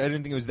I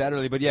didn't think it was that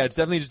early, but yeah, it's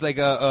definitely just like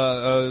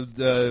a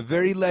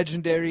very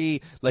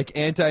legendary like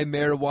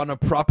anti-marijuana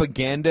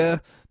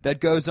propaganda that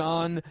goes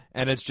on,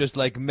 and it's just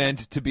like meant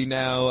to be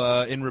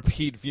now in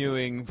repeat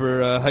viewing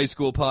for high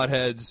school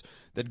potheads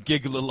that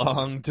giggle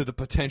along to the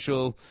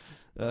potential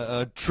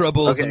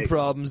troubles and Okay.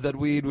 problems that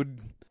weed would.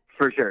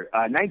 For sure.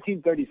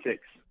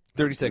 1936.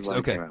 36. is when it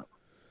Okay. came out.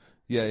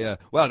 Yeah.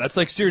 Wow, that's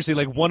like seriously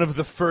like one of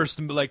the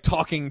first like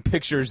talking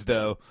pictures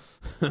though.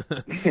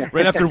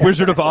 Right after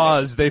Wizard of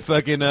Oz, they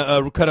fucking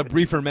cut up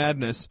Reefer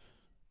Madness.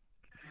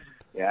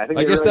 Yeah, I think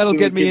I they guess realized that'll too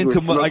get many me kids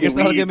into were my. I guess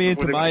smoking that'll get weed me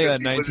into before my they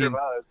could see Wizard 19. of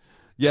Oz.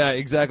 Yeah,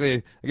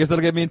 exactly. I guess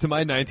that'll get me into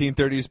my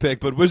 1930s pick.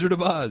 But Wizard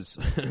of Oz,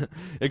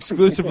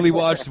 exclusively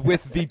watched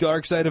with the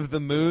Dark Side of the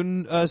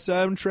Moon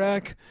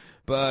soundtrack,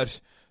 but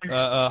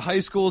a high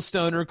school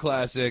stoner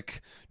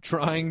classic.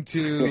 Trying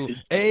to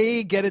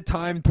A, get it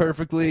timed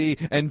perfectly,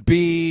 and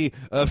B,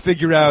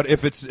 figure out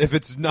if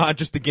it's not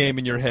just a game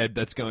in your head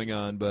that's going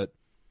on. But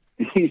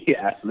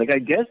Yeah, like I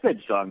guess that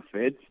song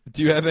fits.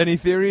 do you have any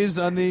theories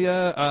on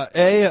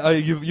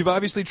the you've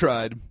obviously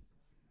tried.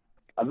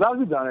 I've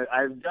also done it.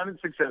 I've done it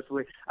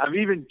successfully. I've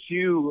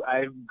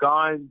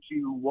gone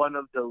to one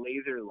of the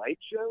laser light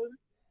shows,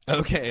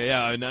 Okay,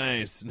 yeah,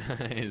 nice.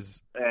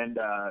 and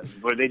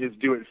where they just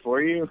do it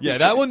for you. Yeah,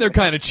 that one they're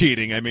kind of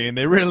cheating. I mean,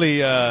 they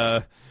really.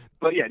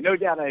 But yeah, no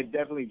doubt I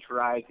definitely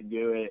tried to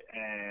do it,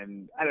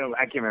 and I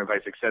can't remember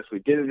if I successfully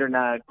did it or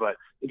not, but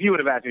if you would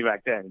have asked me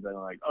back then, I'd been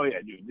like, oh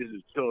yeah, dude, this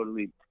is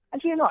totally...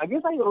 Actually, no, I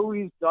guess I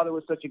always thought it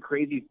was such a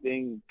crazy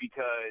thing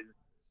because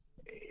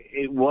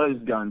it was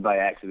done by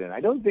accident.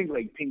 I don't think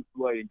like Pink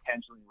Floyd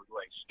intentionally was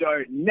like,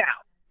 start now.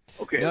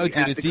 Okay, No, we dude,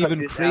 have it's to cut even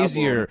this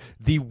crazier. album.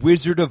 The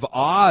Wizard of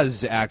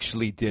Oz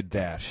actually did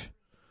that,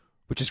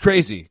 which is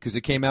crazy because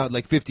it came out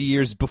like 50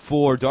 years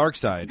before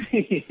Darkseid.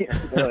 Yeah,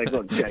 they're like,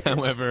 look, check it.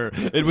 However,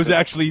 it was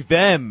actually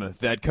them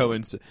that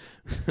coincided.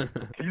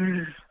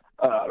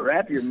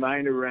 Wrap your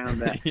mind around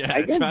that. Yeah,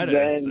 I guess try to.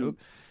 then,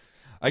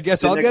 I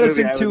guess the I'll next get us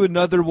movie I into would-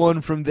 another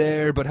one from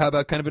there, but how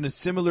about kind of in a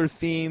similar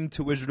theme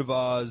to Wizard of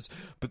Oz,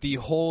 but the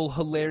whole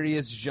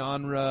hilarious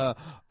genre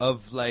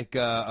of like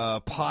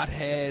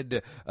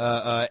pothead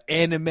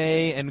anime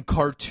and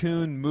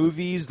cartoon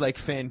movies like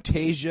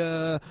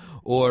Fantasia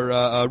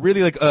or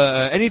really like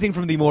anything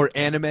from the more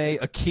anime,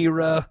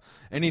 Akira,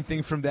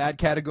 anything from that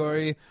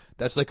category.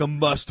 That's like a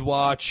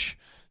must-watch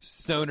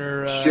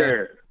stoner.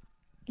 sure.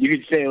 You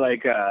could say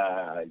like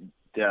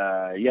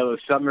Yellow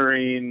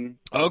Submarine.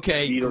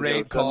 Okay, Beatles great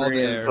Yellow call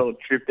Submarine, there. Called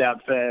Tripped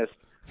Out Fast.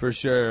 For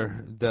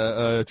sure.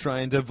 The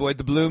trying to avoid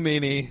the blue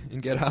meanie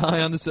and get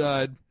high on the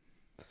side.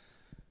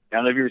 I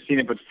don't know if you've ever seen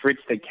it, but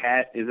Fritz the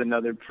Cat is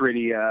another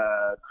pretty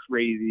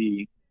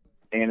crazy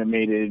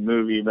animated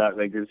movie about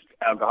like this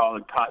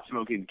alcoholic pot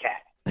smoking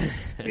cat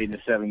made in the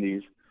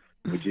 70s,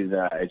 which is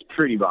it's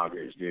pretty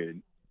bonkers,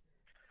 dude.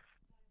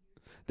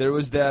 There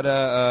was that,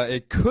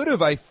 it could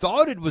have, I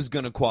thought it was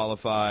going to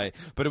qualify,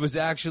 but it was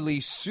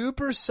actually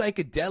super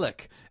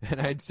psychedelic,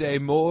 and I'd say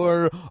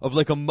more of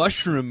like a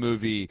mushroom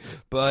movie,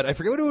 but I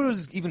forget what it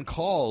was even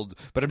called,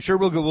 but I'm sure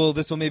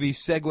this will maybe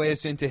segue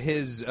us into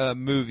his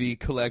movie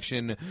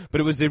collection, but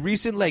it was a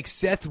recent like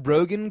Seth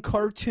Rogen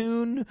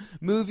cartoon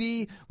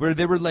movie where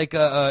they were like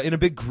in a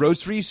big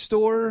grocery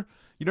store.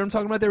 You know what I'm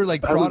talking about? They were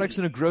like products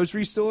in a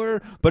grocery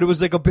store, but it was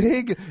like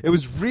it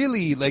was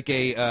really like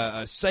a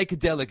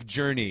psychedelic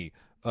journey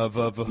of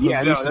a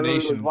Yeah, no, that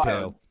hallucination was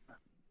wild. tale.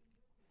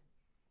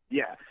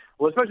 Yeah.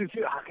 Well, especially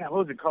too, God,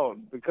 what was it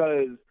called?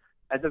 Because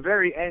at the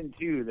very end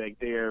too, like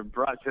they're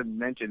brought to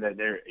mention that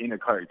they're in a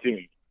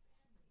cartoon.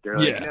 They're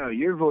like, Yeah. no,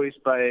 you're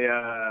voiced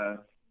by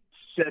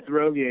Seth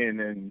Rogen,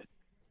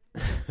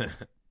 and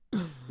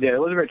Yeah, it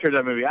wasn't a very turned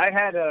out movie. I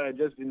had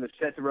just in the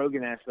Seth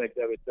Rogen aspect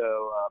of it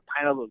though,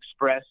 Pineapple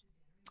Express.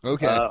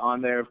 Okay.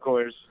 On there, of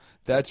course.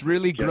 That's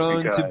really Just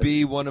grown to because.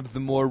 be one of the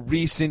more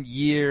recent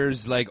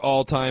years, like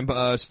all-time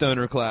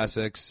stoner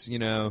classics. You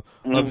know,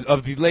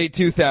 of the late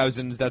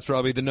 2000s. That's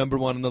probably the number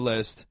one on the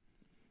list.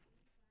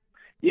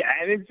 Yeah,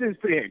 and it's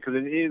pretty hit because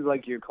it is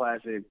like your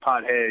classic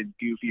pothead,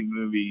 goofy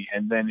movie,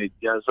 and then it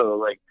just sort of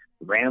like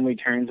randomly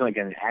turns like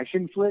an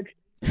action flick.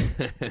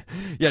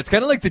 Yeah, it's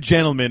kind of like The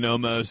Gentleman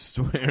almost,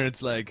 where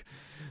it's like,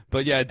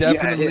 but yeah,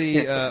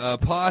 definitely a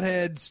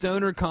pothead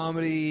stoner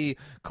comedy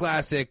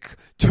classic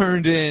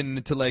turned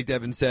into, like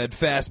Devin said,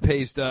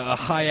 fast-paced, a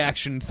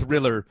high-action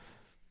thriller.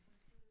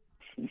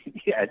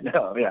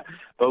 Yeah,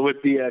 but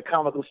with the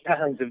comical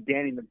stylings of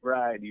Danny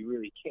McBride, you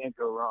really can't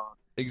go wrong.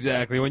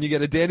 Exactly. When you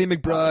get a Danny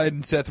McBride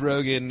and Seth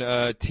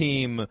Rogen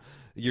team,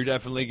 you're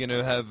definitely going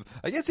to have,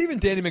 I guess even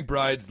Danny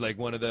McBride's like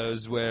one of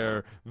those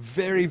where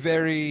very,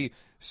 very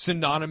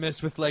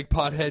synonymous with like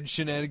pothead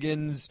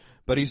shenanigans,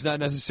 but he's not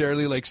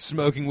necessarily like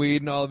smoking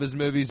weed in all of his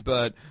movies,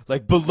 but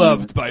like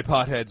beloved by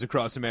potheads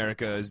across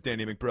America as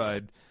Danny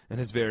McBride and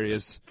his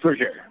various. For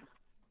sure.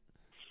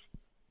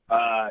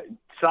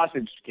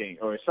 Sausage King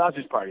or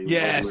Sausage Party.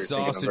 Yeah, we were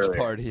thinking of Sausage earlier.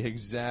 Party,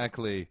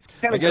 exactly.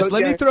 Kinda I guess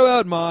let me Kojak. throw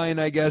out mine,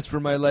 I guess,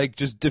 for my like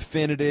just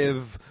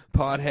definitive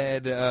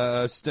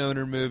pothead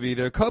stoner movie.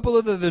 There are a couple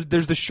of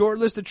there's the short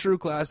list of true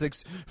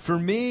classics. For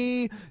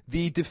me,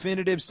 the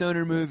definitive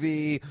stoner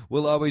movie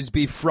will always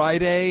be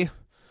Friday.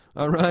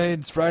 All right,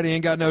 it's Friday,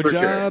 ain't got no For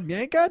job, you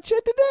ain't got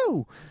shit to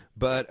do.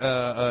 But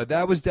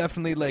that was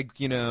definitely like,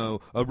 you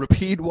know, a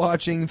repeat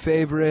watching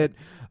favorite.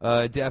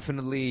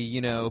 Definitely,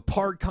 you know,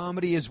 part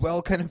comedy as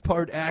well, kind of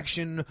part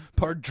action,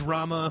 part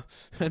drama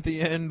at the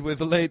end with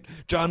the late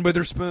John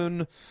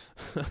Witherspoon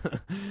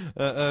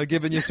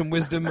giving you some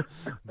wisdom.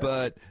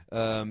 But,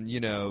 you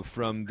know,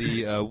 from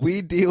the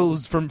weed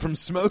deals, from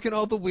smoking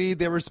all the weed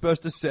they were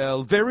supposed to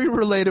sell, very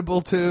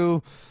relatable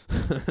to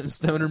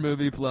stoner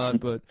movie plot,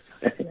 but...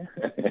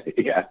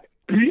 Yeah,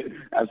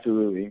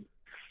 absolutely.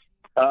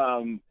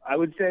 I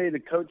would say the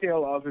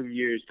coattail off of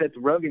your Seth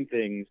Rogen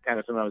thing is kind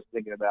of something I was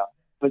thinking about.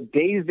 But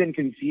Dazed and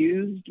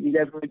Confused would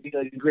definitely be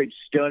like a great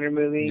stoner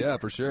movie. Yeah,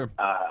 for sure.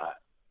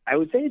 I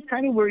would say it's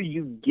kind of where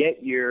you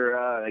get your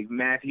like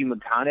Matthew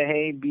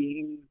McConaughey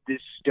being this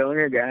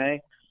stoner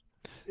guy.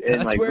 And,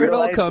 That's like, where it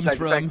all realize comes the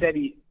from. fact that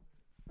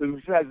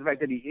besides the fact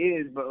that he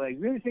is, but like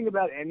really think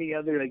about any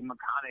other like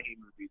McConaughey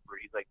movies where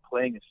he's like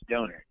playing a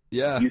stoner.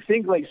 Yeah, You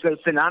think like so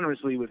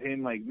synonymously with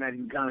him like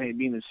Matthew McConaughey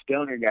being the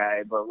stoner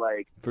guy, but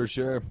like for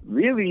sure.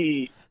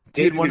 really,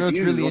 Dude, Dazed one and of what's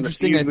Confused really is one of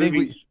the interesting, few I think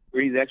movies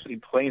where he's actually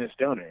playing a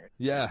stoner.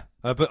 Yeah,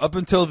 up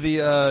until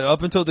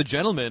the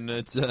Gentleman,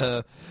 it's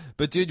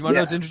But dude, you want to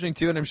know what's interesting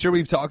too, and I'm sure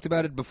we've talked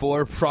about it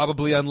before,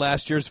 probably on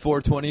last year's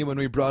 420 when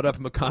we brought up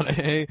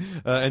McConaughey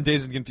and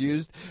Dazed and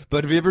Confused.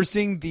 But have you ever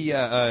seen the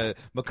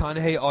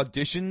McConaughey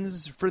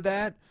auditions for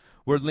that,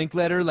 where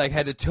Linkletter like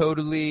had to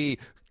totally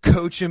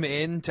coach him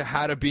into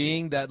how to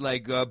being that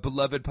like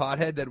beloved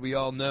pothead that we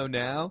all know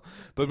now?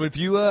 But if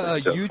you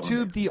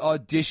YouTube the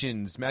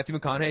auditions, Matthew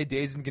McConaughey,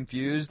 Dazed and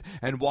Confused,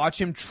 and watch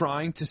him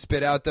trying to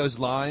spit out those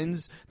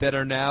lines that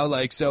are now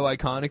like so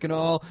iconic and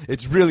all,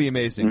 it's really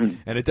amazing.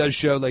 And it does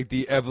show like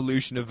the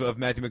evolution of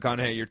Matthew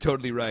McConaughey. You're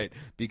totally right,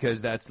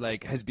 because that's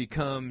like has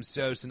become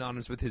so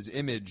synonymous with his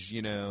image,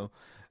 you know.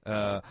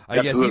 I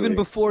guess even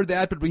before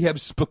that, but we have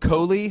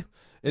Spicoli,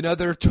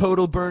 another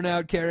total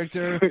burnout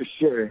character. For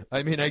sure.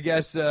 I mean, I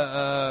guess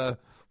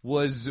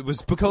was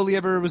Spicoli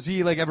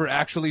ever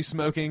actually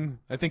smoking?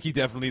 I think he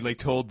definitely like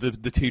told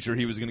the teacher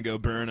he was going to go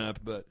burn up,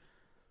 but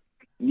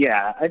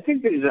Yeah, I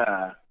think there's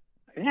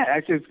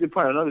actually it's a good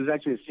point. I know there's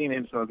actually a scene of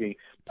him smoking.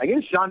 I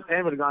guess Sean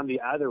Penn would have gone the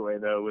other way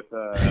though with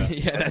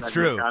yeah, that's Matthew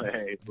true.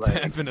 McConaughey. Like,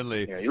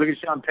 Definitely. you look at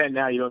Sean Penn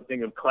now, you don't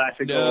think of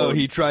classic. No, old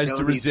he tries to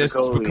Tony resist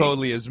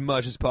Spicoli as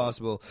much as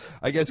possible.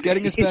 I guess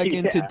getting us back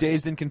into Yeah.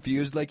 Dazed and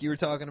Confused, like you were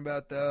talking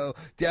about, though,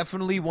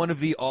 definitely one of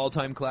the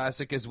all-time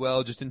classic as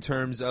well, just in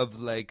terms of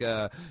like,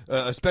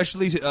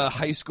 especially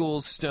high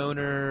school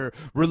stoner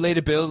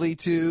relatability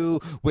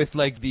to with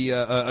like the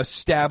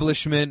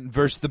establishment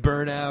versus the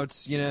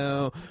burnouts, you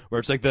know, where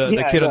it's like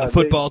the kid on the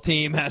football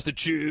team has to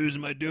choose: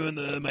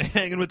 am I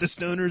hanging with the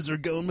stoners or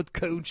going with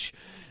coach?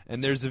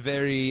 And there's a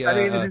very I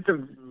mean, it's a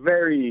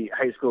very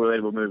high school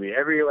relatable movie.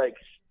 Every like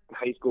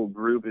high school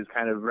group is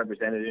kind of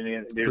represented in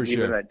it. There's For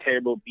even sure. that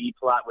terrible B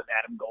plot with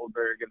Adam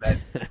Goldberg and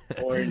that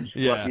orange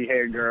Yeah. fluffy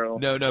haired girl.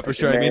 No, for Like,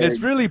 sure. I mean, it's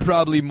nerd. really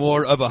probably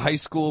more of a high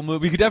school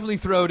movie. We could definitely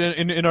throw it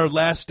in our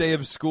last day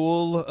of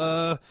school,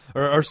 or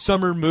our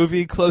summer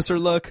movie, Closer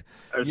Look.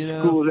 Our You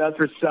know? school's out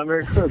for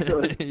summer.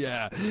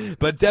 Yeah,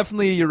 but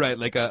definitely you're right.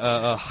 Like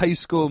a high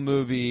school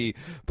movie,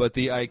 but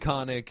the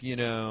iconic, you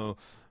know.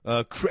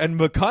 And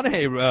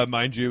McConaughey,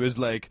 mind you, is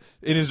like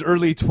in his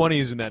early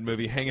 20s in that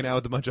movie, hanging out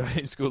with a bunch of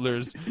high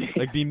schoolers,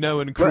 like the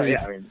knowing creep. Well,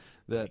 yeah, I mean,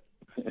 that.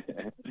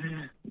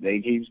 they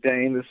keep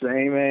staying the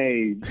same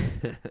age.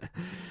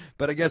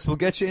 But I guess we'll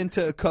get you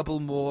into a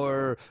couple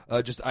more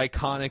just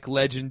iconic,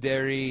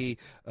 legendary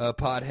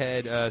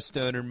pothead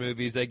stoner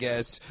movies, I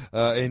guess.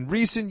 In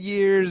recent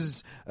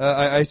years,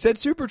 I said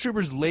Super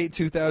Troopers late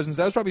 2000s.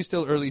 That was probably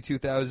still early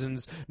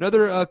 2000s.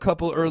 Another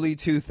couple early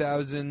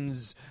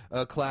 2000s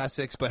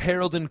classics, but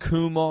Harold and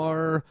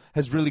Kumar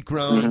has really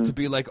grown to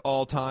be like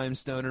all-time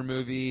stoner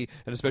movie,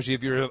 and especially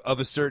if you're of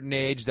a certain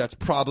age, that's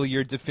probably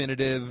your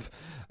definitive,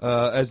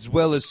 as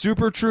well as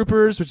Super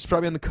Troopers, which is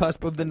probably on the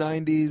cusp of the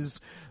 90s,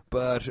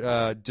 but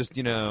just,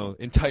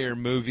 entire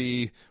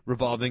movie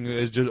revolving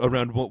just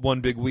around one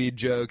big weed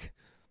joke.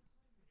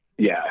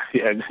 Yeah,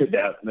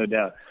 no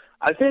doubt.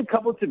 I'd say a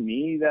couple to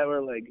me that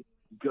were like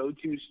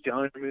go-to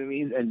stoner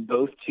movies, and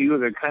both two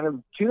are kind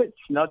of two that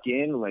snuck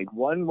in. Like,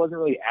 one wasn't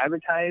really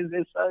advertised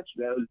as such.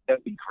 That was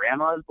definitely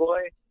Grandma's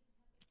Boy.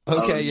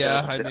 Okay,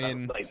 yeah, I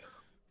mean, like,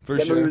 for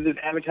that sure. movie was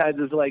advertised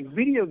as like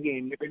video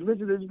game nerd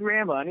lives with his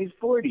grandma and he's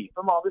 40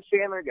 from all the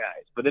Sandler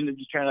guys, but then it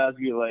just turned out to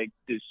be like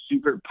this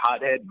super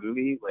pothead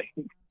movie. Like,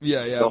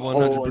 Yeah, the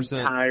 100%. whole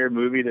entire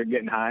movie they're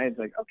getting high. It's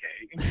like, okay,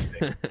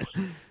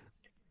 interesting.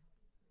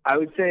 I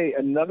would say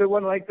another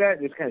one like that,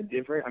 just kind of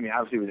different. I mean,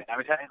 obviously it was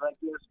advertised like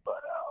this,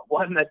 but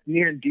one that's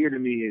near and dear to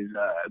me is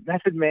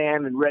Method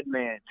Man and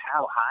Redman's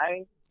How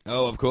High.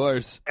 Oh, of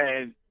course.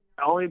 And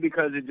only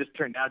because it just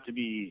turned out to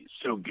be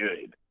so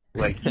good.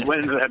 Like, he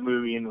went into that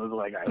movie and was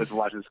like, all right, let's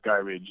watch this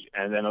garbage.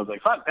 And then I was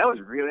like, fuck, that was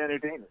really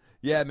entertaining.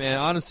 Yeah, man,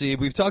 honestly,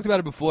 we've talked about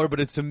it before, but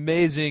it's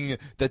amazing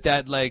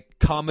that like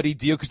comedy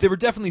deal, because they were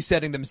definitely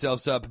setting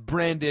themselves up,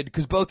 branded,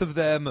 because both of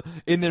them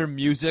in their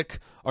music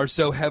are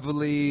so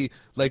heavily,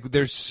 like,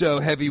 they're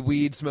so heavy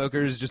weed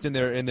smokers just in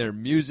their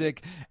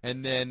music,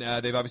 and then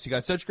they've obviously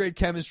got such great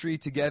chemistry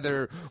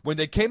together. When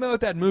they came out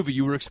with that movie,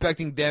 you were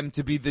expecting them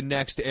to be the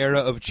next era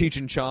of Cheech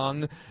and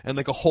Chong and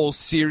like a whole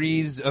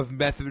series of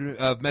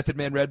Method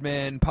Man,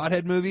 Redman,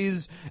 pothead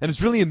movies, and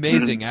it's really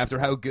amazing after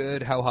how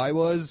good How High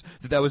was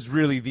that was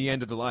really the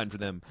end of the line for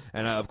them.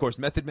 And of course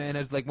Method Man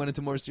has like went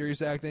into more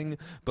serious acting,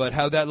 but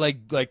how that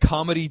like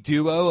comedy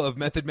duo of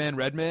Method Man,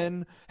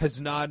 Redman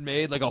has not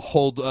made like a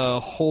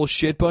whole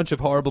shit bunch of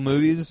horrible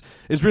movies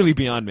is really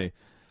beyond me.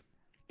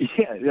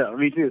 Yeah,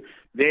 me too.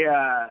 They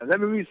that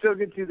movie's so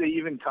good too. They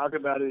even talk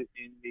about it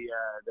in the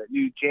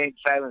new Jay and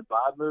Silent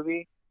Bob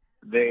movie.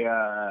 They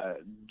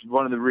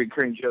one of the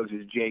recurring jokes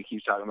is Jay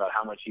keeps talking about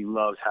how much he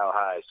loves How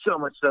High, so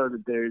much so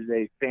that there's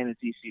a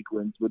fantasy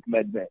sequence with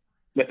Method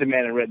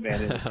Man and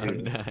Redman in it too. Oh,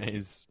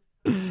 nice.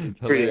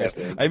 Pretty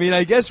epic. I mean,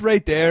 I guess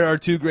right there are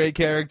two great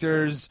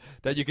characters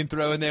that you can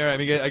throw in there. I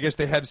mean, I guess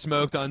they have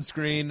smoked on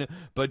screen,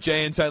 but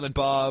Jay and Silent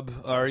Bob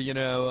are,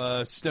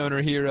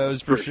 stoner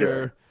heroes for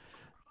sure.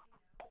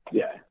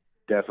 Yeah,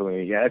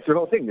 definitely. Yeah, that's the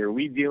whole thing. They're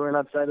weed dealing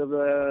outside of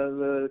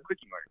the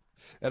Quickie Mart.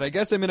 And I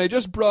guess, I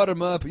just brought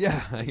him up.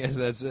 Yeah, I guess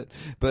that's it.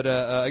 But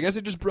I guess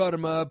I just brought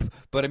him up.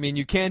 But, I mean,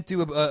 you can't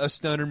do a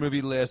stoner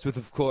movie list with,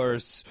 of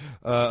course,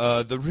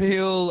 the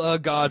real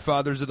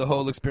godfathers of the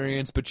whole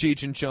experience, but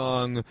Cheech and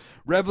Chong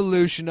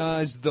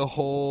revolutionized the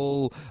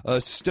whole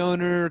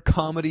stoner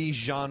comedy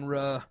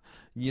genre,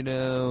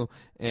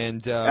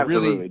 and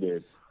Absolutely, really...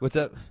 dude. What's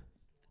up?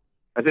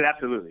 I said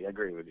absolutely. I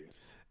agree with you.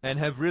 And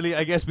have really,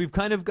 I guess we've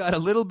kind of got a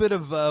little bit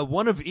of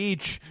one of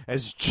each,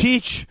 as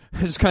Cheech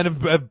has kind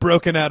of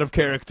broken out of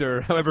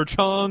character. However,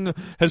 Chong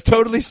has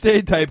totally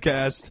stayed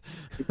typecast.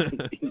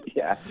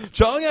 Yeah.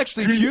 Chong,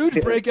 actually, huge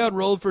breakout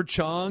role for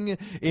Chong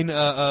in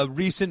a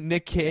recent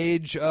Nick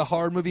Cage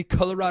horror movie,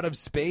 Color Out of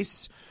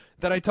Space,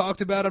 that I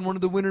talked about on one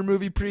of the winter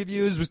movie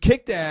previews. Was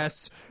kicked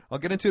ass. I'll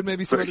get into it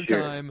maybe some other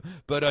time.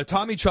 But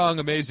Tommy Chong,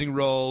 amazing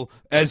role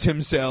as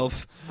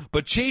himself.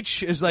 But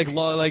Cheech is like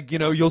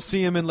you'll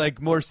see him in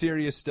like more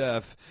serious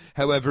stuff.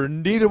 However,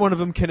 neither one of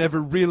them can ever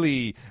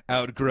really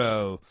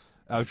outgrow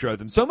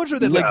them. So much so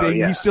that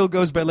he still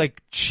goes by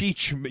like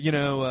Cheech,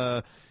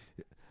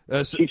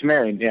 Cheech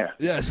Marin, yeah.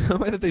 Yeah, so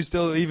that they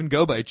still even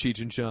go by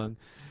Cheech and Chong.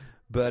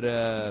 But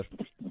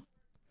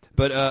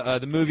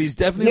the movies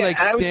definitely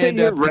stand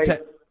up.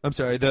 I'm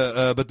sorry.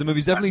 But the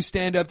movies definitely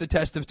stand up the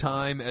test of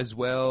time as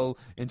well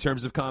in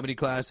terms of comedy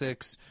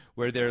classics,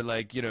 where they're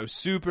like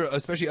super,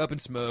 especially Up in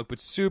Smoke, but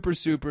super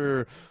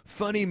super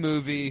funny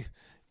movie,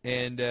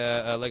 and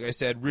like I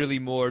said, really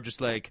more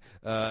just like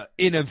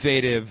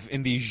innovative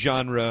in the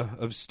genre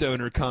of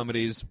stoner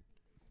comedies.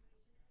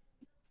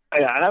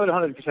 Yeah, and I would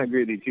 100%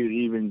 agree with you too.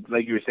 Even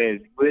like you were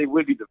saying, they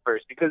would be the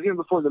first, because even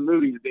before the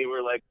movies, they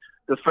were like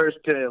the first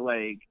to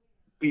like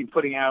be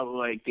putting out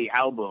like the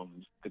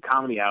albums, the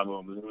comedy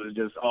albums. It was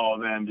just all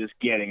of them just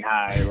getting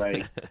high.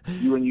 Like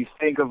when you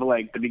think of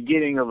like the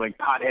beginning of like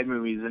pothead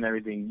movies and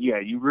everything, yeah,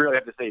 you really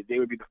have to say they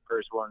would be the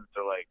first ones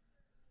to like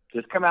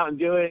just come out and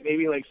do it.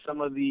 Maybe like some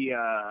of the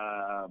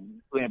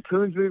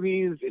Lampoon's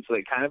movies, it's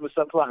like kind of a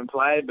subplot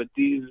implied, but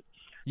the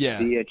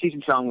Cheech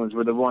and Chong ones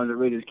were the ones that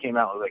really just came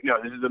out and was like, no,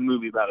 this is a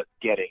movie about us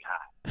getting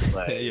high.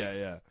 Like,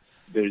 yeah.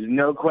 There's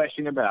no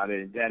question about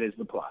it. That is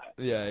the plot.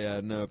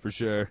 Yeah, no, for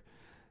sure.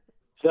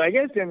 So I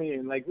guess, I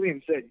mean, like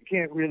Liam said, you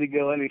can't really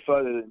go any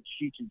further than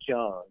Cheech and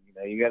Chong.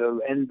 You got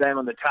to end them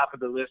on the top of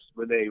the list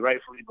where they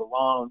rightfully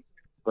belong.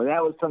 But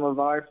that was some of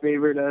our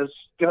favorite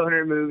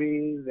stoner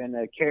movies and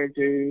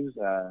characters.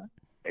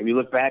 Maybe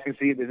look back and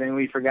see if there's anything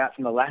we forgot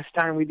from the last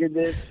time we did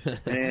this.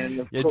 And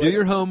of Yeah, course, do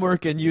your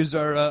homework and use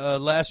our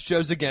last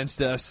shows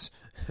against us.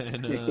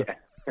 And, yeah.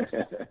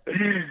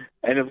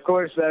 And of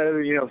course,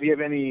 if you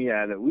have any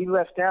that we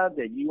left out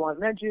that you want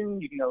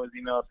mentioned, you can always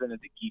email us in at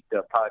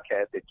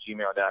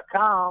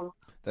thegeekeduppodcast@gmail.com.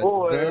 that's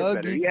or the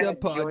better Geeked yet,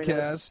 Up join us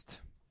Podcast.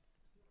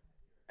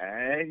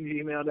 at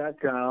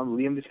gmail.com.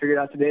 Liam just figured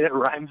out today that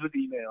rhymes with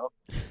email.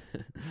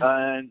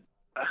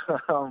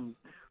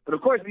 But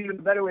of course, even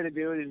the better way to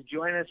do it is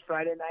join us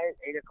Friday night,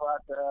 8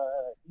 o'clock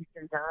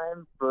Eastern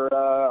time for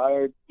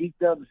our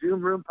Geeked Up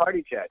Zoom Room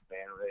party chat,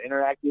 man. We're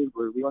interactive.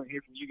 We want to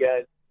hear from you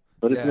guys.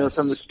 Let us know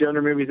some of the stoner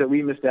movies that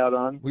we missed out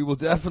on. We will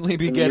definitely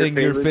be getting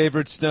your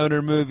favorite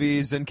stoner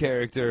movies and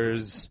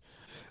characters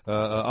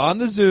on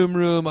the Zoom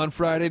Room on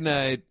Friday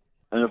night.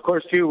 And of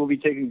course, too, we'll be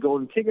taking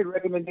golden ticket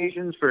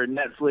recommendations for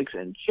Netflix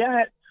and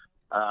Chat.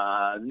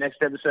 Next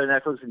episode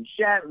of Netflix and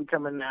Chat will be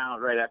coming out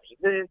right after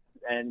this.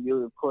 And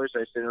you, of course,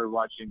 I said we're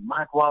watching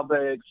Mark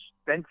Wahlberg,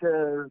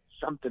 Spencer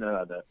something or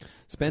other.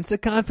 Spencer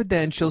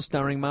Confidential,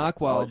 starring Mark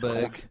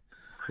Wahlberg,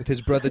 with his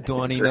brother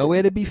Donnie,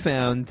 nowhere to be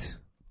found.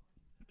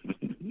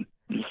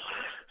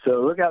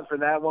 So look out for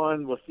that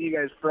one. We'll see you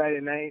guys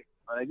Friday night.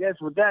 I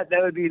guess with that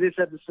would be this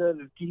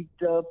episode of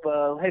Geeked Up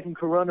Life in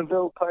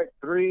Coronaville Part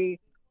 3.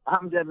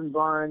 I'm Devin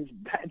Barnes.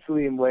 That's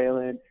Liam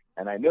Whalen.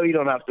 And I know you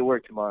don't have to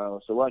work tomorrow,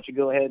 so why don't you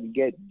go ahead and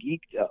get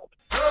geeked up.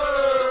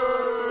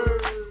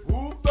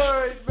 Ooh,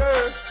 baby,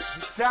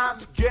 it's time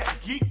to get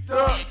geeked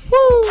up.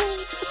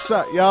 Woo! What's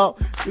up, y'all?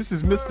 This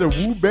is Mr.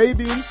 Woo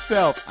Baby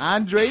himself,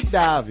 Andre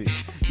Davi.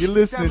 You're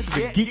listening to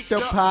the Geeked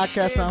Up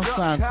Podcast on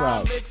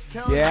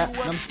SoundCloud. Yeah, and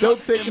I'm still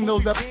taking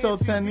those episode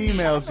 10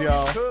 emails,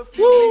 y'all.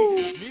 Woo!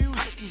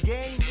 Music and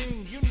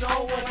gaming, you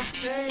know what I'm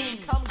saying.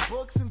 Comic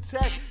books and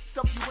tech,